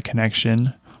internet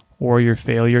connection, or your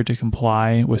failure to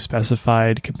comply with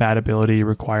specified compatibility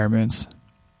requirements.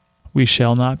 We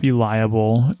shall not be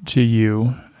liable to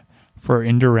you for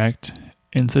indirect,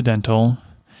 incidental,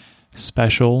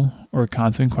 special, or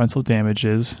consequential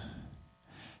damages,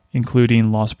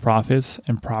 including lost profits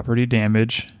and property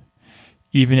damage,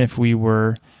 even if we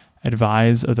were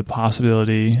advised of the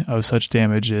possibility of such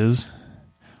damages,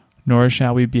 nor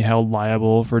shall we be held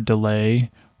liable for delay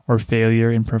or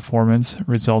failure in performance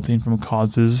resulting from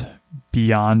causes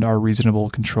beyond our reasonable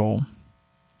control.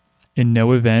 In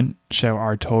no event shall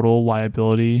our total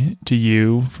liability to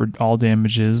you for all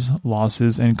damages,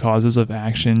 losses, and causes of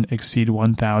action exceed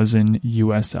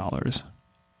 $1,000.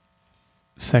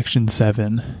 Section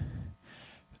 7.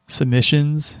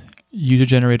 Submissions,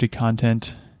 user-generated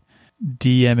content,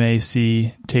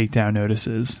 DMAC takedown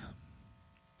notices.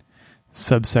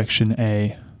 Subsection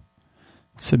A.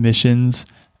 Submissions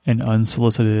and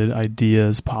unsolicited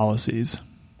ideas policies.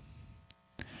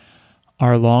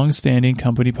 Our long-standing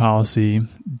company policy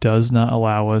does not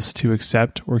allow us to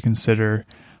accept or consider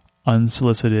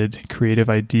unsolicited creative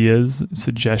ideas,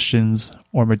 suggestions,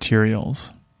 or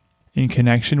materials. In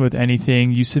connection with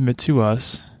anything you submit to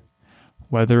us,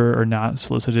 whether or not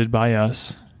solicited by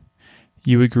us,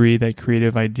 you agree that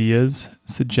creative ideas,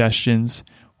 suggestions,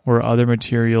 or other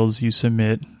materials you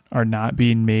submit are not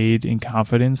being made in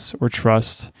confidence or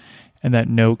trust, and that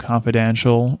no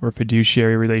confidential or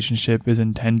fiduciary relationship is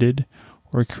intended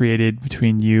or created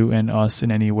between you and us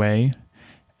in any way,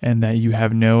 and that you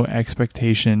have no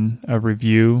expectation of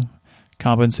review,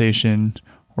 compensation,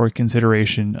 or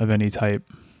consideration of any type.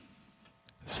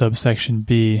 Subsection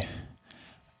B.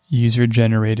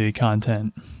 User-generated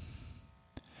content.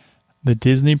 The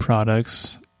Disney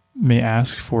products may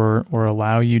ask for or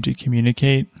allow you to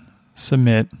communicate,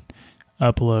 submit,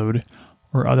 upload,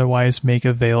 or otherwise make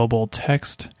available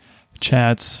text,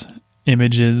 chats,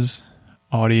 images,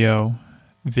 audio,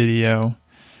 video,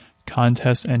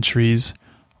 contest entries,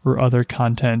 or other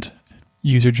content,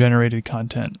 user-generated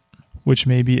content, which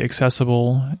may be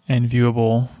accessible and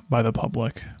viewable by the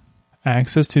public.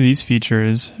 Access to these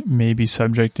features may be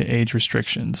subject to age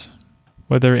restrictions.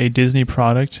 Whether a Disney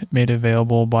product made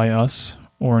available by us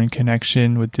or in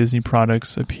connection with Disney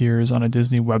products appears on a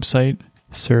Disney website,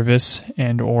 service,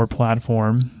 and/or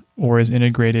platform, or is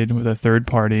integrated with a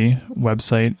third-party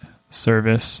website,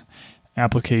 service,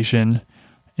 application,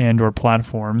 and/or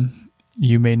platform,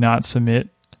 you may not submit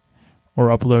or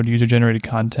upload user-generated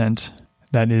content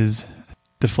that is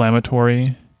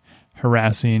defamatory,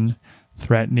 harassing,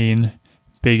 threatening,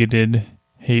 bigoted,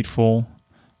 hateful,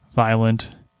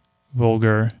 violent,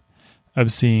 vulgar,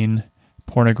 obscene,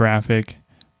 pornographic,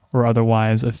 or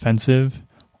otherwise offensive,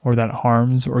 or that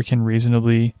harms or can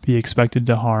reasonably be expected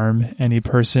to harm any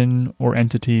person or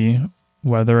entity,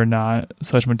 whether or not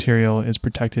such material is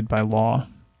protected by law.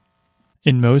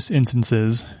 In most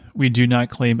instances, we do not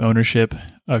claim ownership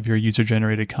of your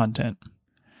user-generated content.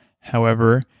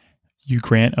 However, you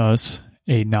grant us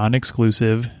a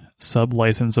non-exclusive,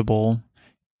 sub-licensable,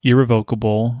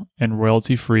 irrevocable, and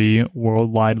royalty-free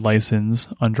worldwide license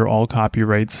under all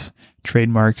copyrights,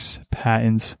 trademarks,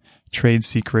 patents, trade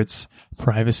secrets,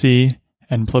 privacy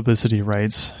and publicity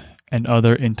rights, and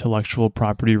other intellectual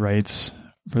property rights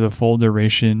for the full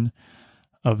duration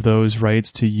of those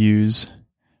rights to use,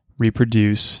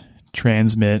 reproduce,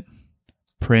 transmit,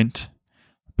 print,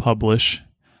 publish,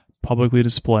 publicly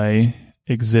display,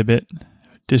 exhibit,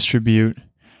 distribute,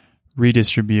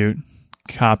 redistribute,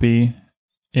 copy,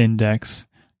 index,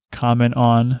 comment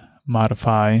on,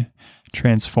 modify,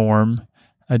 transform,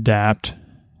 adapt,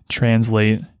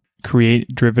 translate,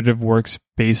 create derivative works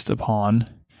based upon,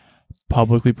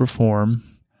 publicly perform,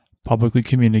 publicly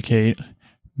communicate,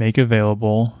 make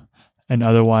available, and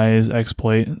otherwise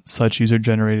exploit such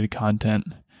user-generated content,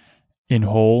 in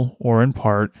whole or in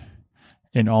part,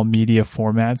 in all media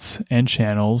formats and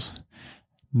channels,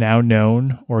 now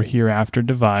known or hereafter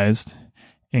devised,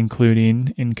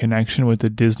 including in connection with the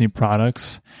Disney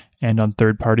products and on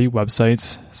third-party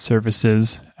websites,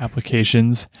 services,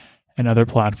 applications, and other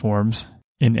platforms,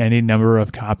 in any number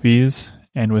of copies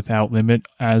and without limit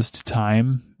as to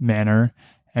time, manner,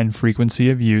 and frequency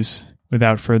of use,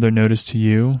 without further notice to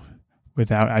you,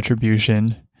 without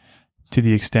attribution, to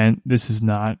the extent this is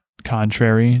not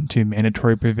contrary to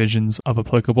mandatory provisions of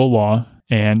applicable law,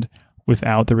 and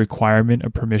without the requirement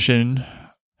of permission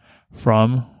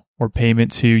from or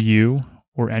payment to you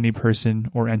or any person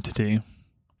or entity.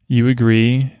 You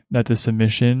agree that the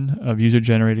submission of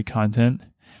user-generated content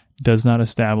does not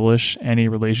establish any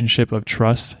relationship of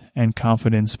trust and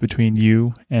confidence between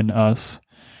you and us,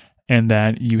 and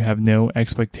that you have no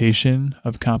expectation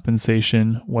of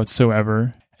compensation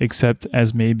whatsoever, except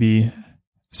as may be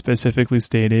specifically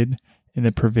stated in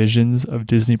the provisions of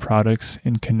Disney products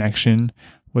in connection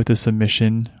with the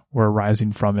submission or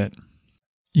arising from it.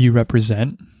 You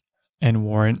represent and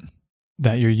warrant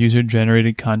that your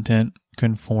user-generated content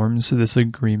conforms to this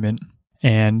agreement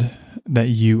and that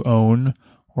you own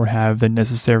or have the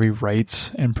necessary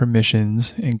rights and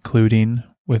permissions, including,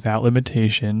 without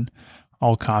limitation,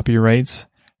 all copyrights,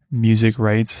 music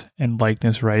rights, and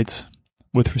likeness rights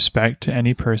with respect to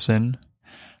any person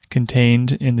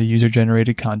contained in the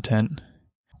user-generated content,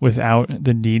 without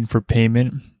the need for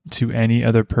payment to any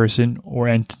other person or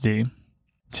entity,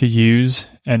 to use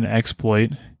and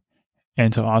exploit,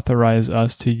 and to authorize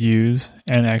us to use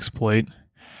and exploit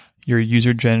your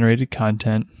user-generated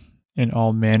content in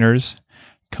all manners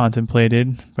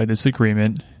contemplated by this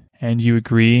agreement, and you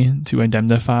agree to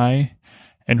indemnify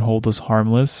and hold us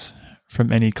harmless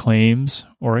from any claims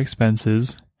or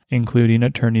expenses, including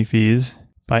attorney fees,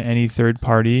 by any third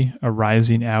party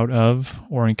arising out of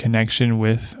or in connection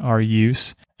with our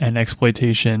use and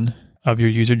exploitation of your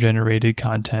user-generated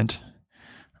content,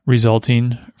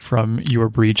 resulting from your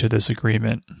breach of this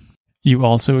agreement. You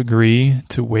also agree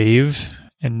to waive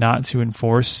and not to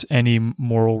enforce any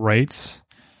moral rights,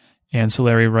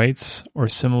 ancillary rights, or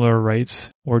similar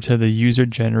rights, or to the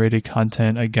user-generated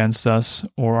content against us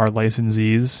or our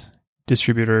licensees,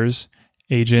 distributors,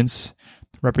 agents,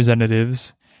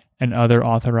 representatives, and other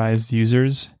authorized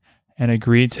users, and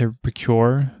agree to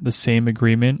procure the same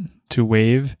agreement to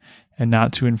waive and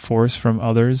not to enforce from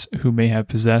others who may have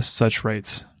possessed such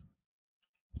rights.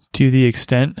 To the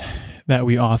extent that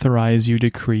we authorize you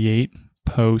to create,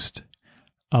 post,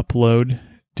 upload,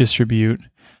 distribute,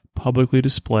 publicly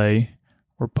display,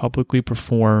 or publicly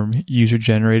perform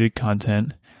user-generated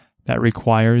content that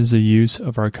requires the use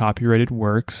of our copyrighted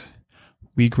works,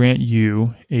 we grant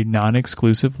you a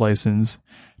non-exclusive license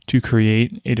to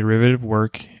create a derivative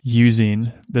work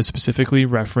using the specifically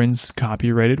referenced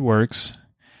copyrighted works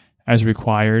as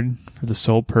required for the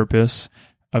sole purpose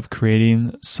of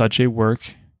creating such a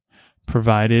work,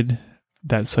 provided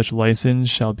that such license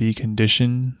shall be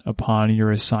conditioned upon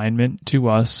your assignment to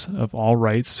us of all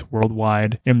rights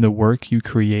worldwide in the work you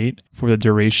create for the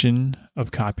duration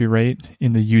of copyright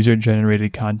in the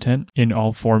user-generated content in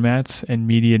all formats and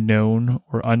media known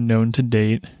or unknown to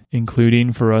date,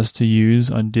 including for us to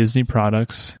use on Disney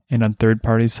products and on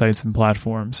third-party sites and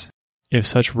platforms. If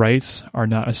such rights are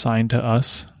not assigned to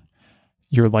us,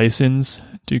 your license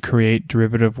to create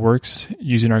derivative works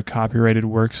using our copyrighted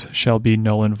works shall be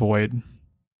null and void.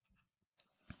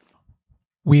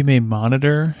 We may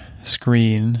monitor,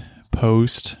 screen,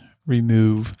 post,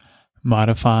 remove,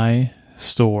 modify,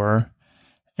 store,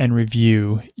 and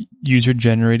review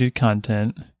user-generated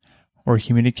content or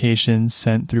communications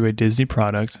sent through a Disney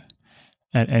product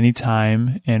at any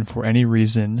time and for any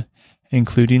reason,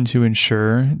 including to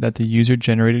ensure that the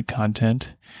user-generated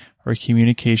content or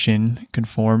communication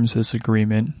conforms this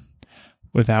agreement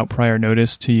without prior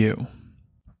notice to you.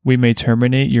 We may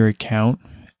terminate your account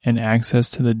and access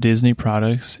to the Disney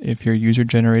products if your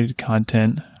user-generated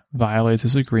content violates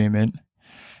this agreement,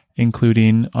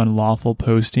 including unlawful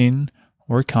posting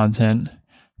or content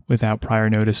without prior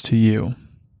notice to you.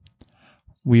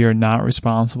 We are not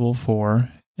responsible for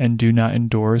and do not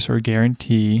endorse or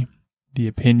guarantee the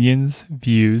opinions,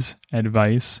 views,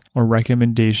 advice, or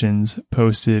recommendations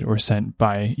posted or sent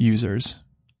by users.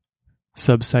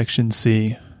 Subsection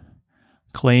C.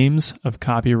 Claims of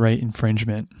copyright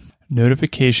infringement.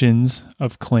 Notifications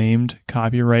of claimed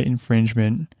copyright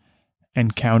infringement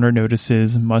and counter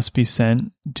notices must be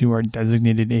sent to our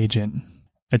designated agent.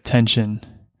 Attention!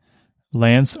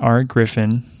 Lance R.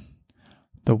 Griffin,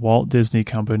 The Walt Disney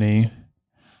Company,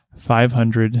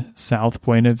 500 South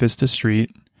Buena Vista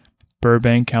Street,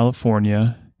 Burbank,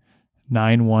 California,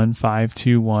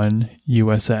 91521,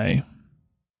 USA.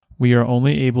 We are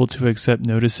only able to accept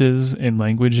notices in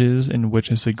languages in which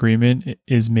this agreement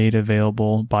is made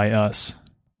available by us.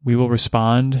 We will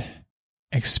respond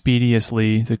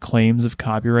expeditiously to claims of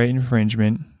copyright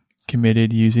infringement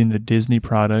committed using the Disney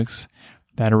products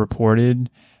that are reported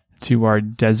to our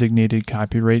designated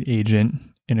copyright agent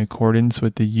in accordance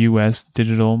with the U.S.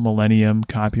 Digital Millennium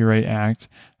Copyright Act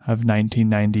of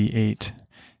 1998,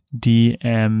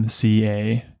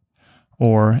 DMCA,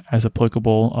 or, as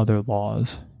applicable, other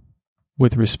laws.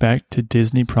 With respect to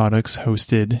Disney products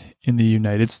hosted in the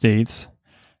United States,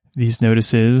 these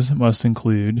notices must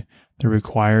include the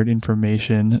required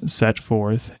information set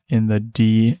forth in the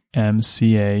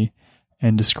DMCA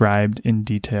and described in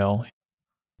detail.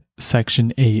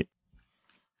 Section 8.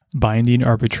 Binding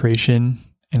arbitration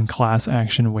and class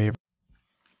action waiver.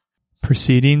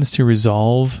 Proceedings to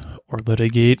resolve or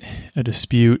litigate a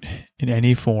dispute in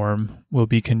any form will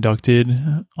be conducted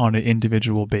on an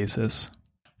individual basis.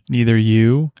 Neither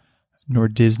you nor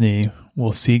Disney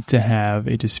will seek to have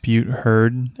a dispute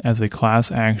heard as a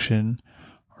class action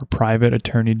or private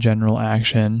attorney general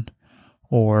action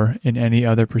or in any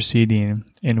other proceeding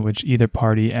in which either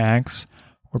party acts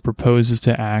or proposes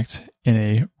to act in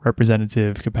a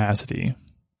representative capacity.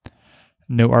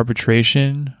 No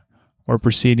arbitration or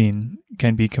proceeding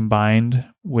can be combined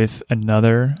with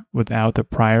another without the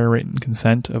prior written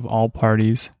consent of all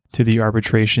parties to the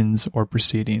arbitrations or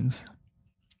proceedings.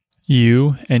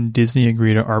 You and Disney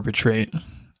agree to arbitrate,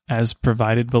 as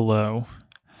provided below,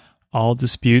 all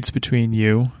disputes between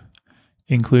you,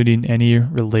 including any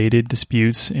related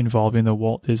disputes involving the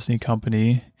Walt Disney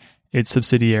Company, its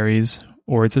subsidiaries,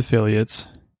 or its affiliates,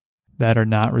 that are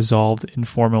not resolved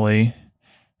informally,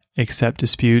 except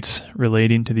disputes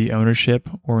relating to the ownership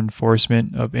or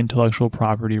enforcement of intellectual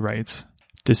property rights.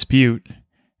 Dispute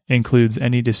includes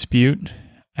any dispute,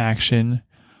 action,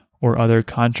 or other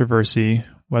controversy,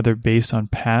 whether based on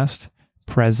past,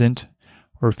 present,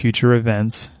 or future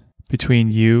events,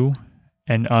 between you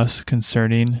and us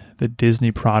concerning the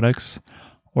Disney products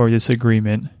or this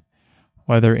agreement,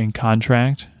 whether in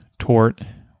contract, tort,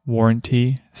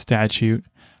 warranty, statute,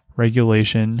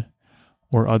 regulation,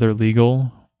 or other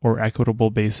legal or equitable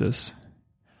basis.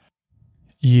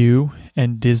 You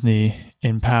and Disney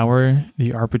empower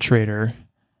the arbitrator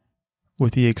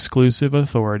with the exclusive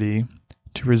authority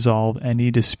to resolve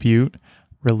any dispute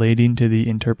relating to the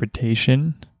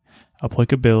interpretation,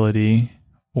 applicability,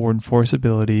 or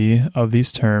enforceability of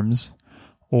these terms,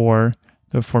 or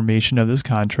the formation of this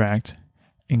contract,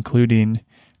 including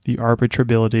the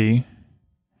arbitrability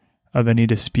of any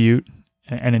dispute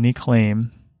and any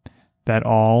claim that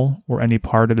all or any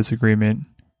part of this agreement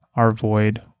are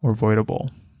void or voidable.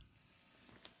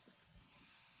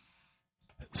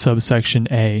 Subsection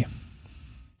A.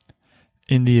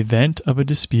 In the event of a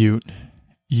dispute,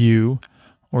 you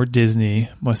or Disney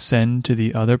must send to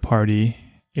the other party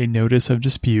a notice of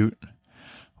dispute,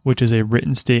 which is a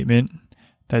written statement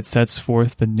that sets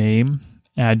forth the name,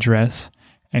 address,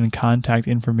 and contact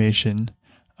information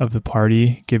of the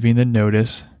party giving the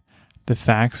notice, the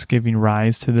facts giving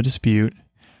rise to the dispute,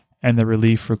 and the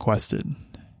relief requested.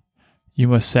 You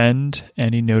must send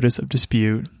any notice of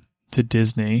dispute to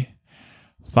Disney,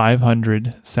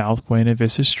 500 South Buena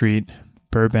Vista Street,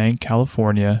 Burbank,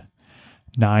 California,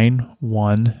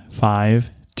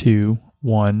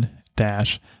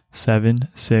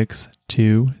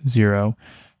 91521-7620,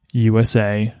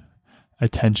 USA.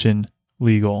 Attention,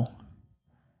 legal.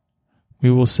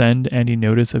 We will send any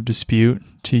notice of dispute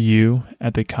to you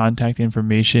at the contact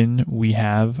information we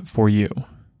have for you.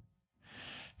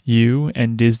 You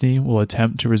and Disney will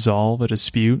attempt to resolve a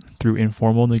dispute through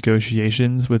informal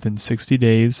negotiations within 60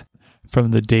 days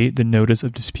from the date the notice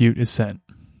of dispute is sent.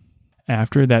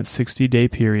 After that 60-day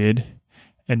period,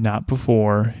 and not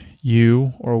before,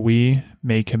 you or we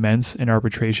may commence an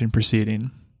arbitration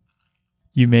proceeding.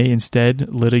 You may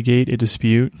instead litigate a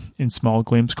dispute in small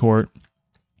claims court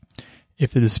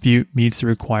if the dispute meets the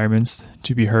requirements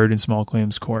to be heard in small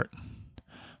claims court,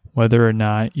 whether or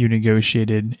not you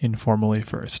negotiated informally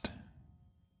first.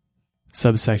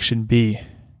 Subsection B.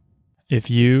 If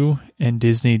you and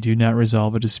Disney do not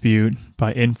resolve a dispute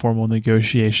by informal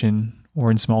negotiation or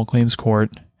in small claims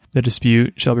court, the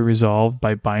dispute shall be resolved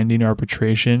by binding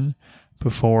arbitration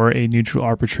before a neutral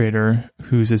arbitrator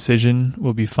whose decision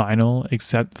will be final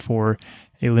except for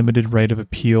a limited right of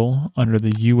appeal under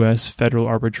the U.S. Federal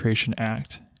Arbitration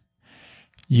Act.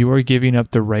 You are giving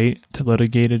up the right to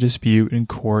litigate a dispute in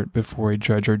court before a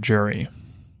judge or jury.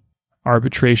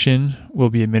 Arbitration will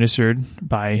be administered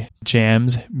by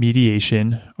JAMS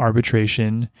Mediation,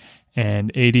 Arbitration,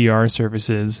 and ADR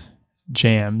Services,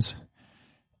 JAMS,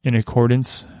 in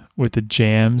accordance with the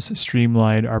JAMS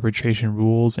Streamlined Arbitration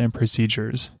Rules and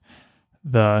Procedures,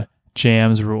 the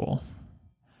JAMS Rule.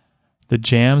 The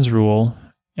JAMS Rule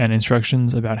and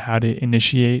instructions about how to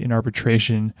initiate an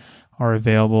arbitration are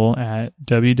available at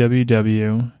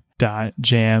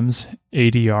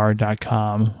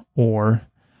www.jamsadr.com or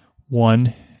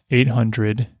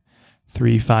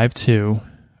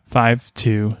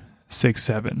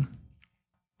 1-800-352-5267.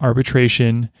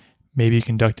 Arbitration may be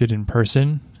conducted in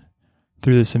person,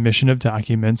 through the submission of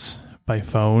documents by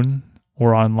phone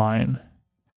or online.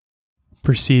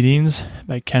 Proceedings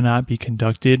that cannot be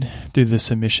conducted through the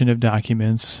submission of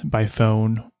documents by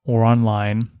phone or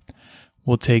online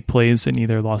will take place in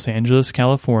either Los Angeles,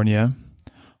 California,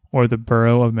 or the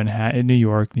borough of Manhattan, New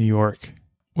York,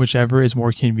 whichever is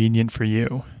more convenient for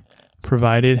you,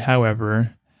 provided,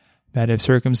 however, that if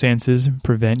circumstances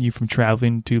prevent you from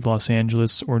traveling to Los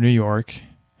Angeles or New York,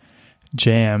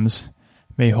 JAMS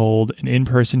may hold an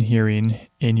in-person hearing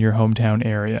in your hometown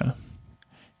area.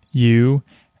 You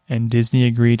and Disney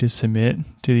agree to submit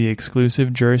to the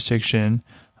exclusive jurisdiction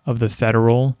of the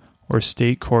federal or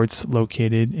state courts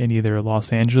located in either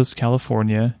Los Angeles,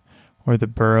 California, or the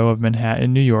borough of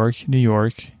Manhattan, New York,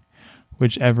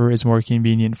 whichever is more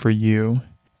convenient for you,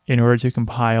 in order to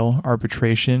compile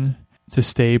arbitration, to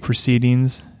stay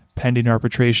proceedings pending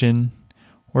arbitration,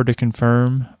 or to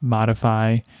confirm,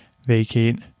 modify,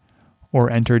 vacate, or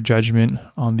enter judgment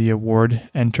on the award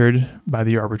entered by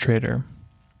the arbitrator.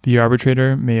 The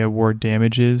arbitrator may award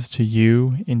damages to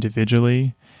you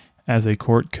individually, as a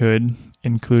court could,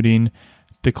 including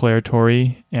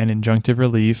declaratory and injunctive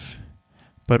relief,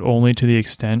 but only to the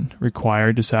extent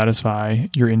required to satisfy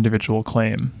your individual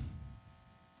claim.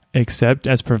 Except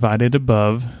as provided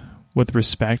above, with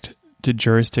respect to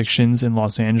jurisdictions in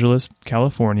Los Angeles,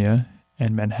 California,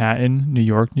 and Manhattan, New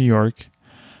York,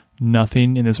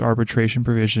 nothing in this arbitration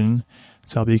provision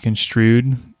shall be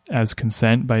construed as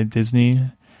consent by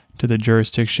Disney to the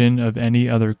jurisdiction of any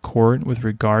other court with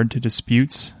regard to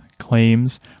disputes,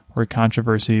 claims, or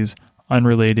controversies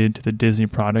unrelated to the Disney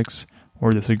products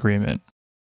or this agreement.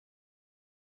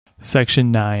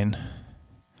 Section 9.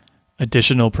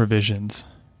 Additional provisions.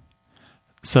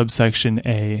 Subsection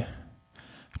A.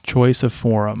 Choice of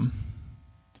forum.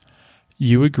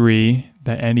 You agree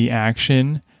that any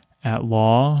action at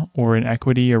law or in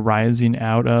equity arising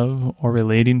out of or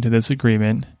relating to this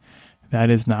agreement that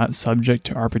is not subject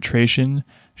to arbitration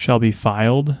shall be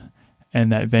filed,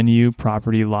 and that venue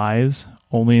property lies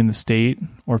only in the state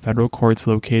or federal courts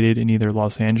located in either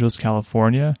Los Angeles,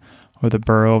 California, of the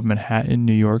Borough of Manhattan,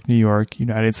 New York,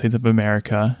 United States of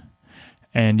America,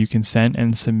 and you consent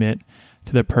and submit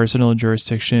to the personal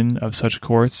jurisdiction of such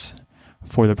courts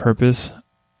for the purpose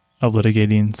of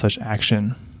litigating such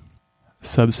action.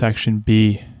 Subsection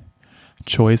B,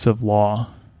 choice of law.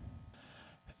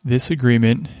 This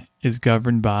agreement is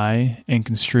governed by and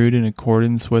construed in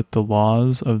accordance with the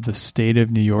laws of the State of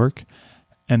New York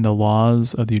and the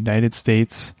laws of the United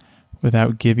States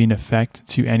without giving effect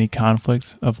to any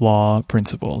conflict of law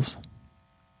principles.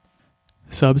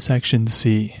 Subsection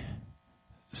C,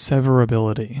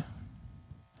 severability.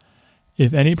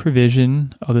 If any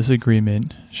provision of this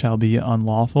agreement shall be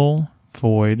unlawful,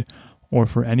 void, or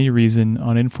for any reason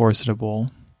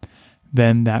unenforceable,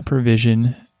 then that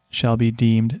provision shall be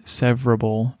deemed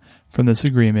severable from this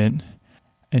agreement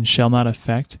and shall not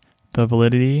affect the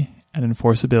validity and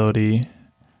enforceability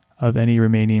of any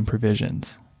remaining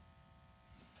provisions.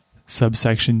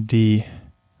 Subsection D,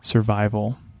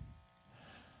 survival.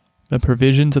 The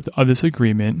provisions of this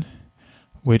agreement,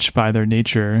 which by their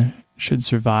nature should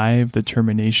survive the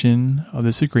termination of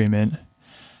this agreement,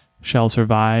 shall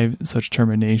survive such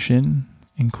termination,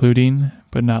 including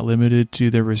but not limited to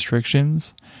the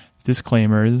restrictions,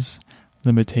 disclaimers,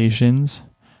 limitations,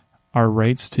 our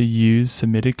rights to use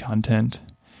submitted content,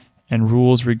 and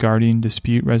rules regarding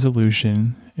dispute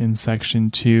resolution in Section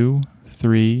 2,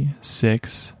 3,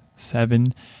 6,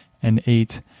 7, and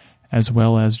 8, as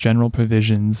well as general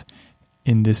provisions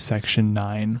in this Section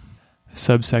 9.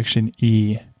 Subsection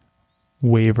E,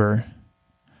 waiver.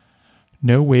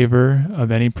 No waiver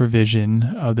of any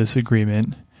provision of this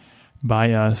agreement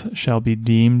by us shall be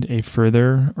deemed a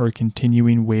further or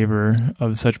continuing waiver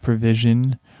of such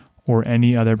provision or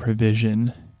any other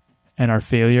provision, and our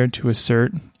failure to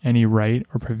assert any right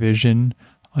or provision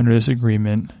under this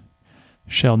agreement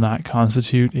shall not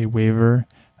constitute a waiver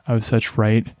of such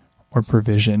right or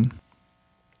provision.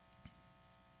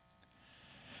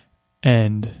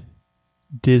 End.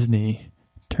 Disney.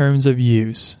 Terms of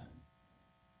use.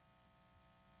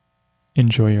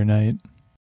 Enjoy your night.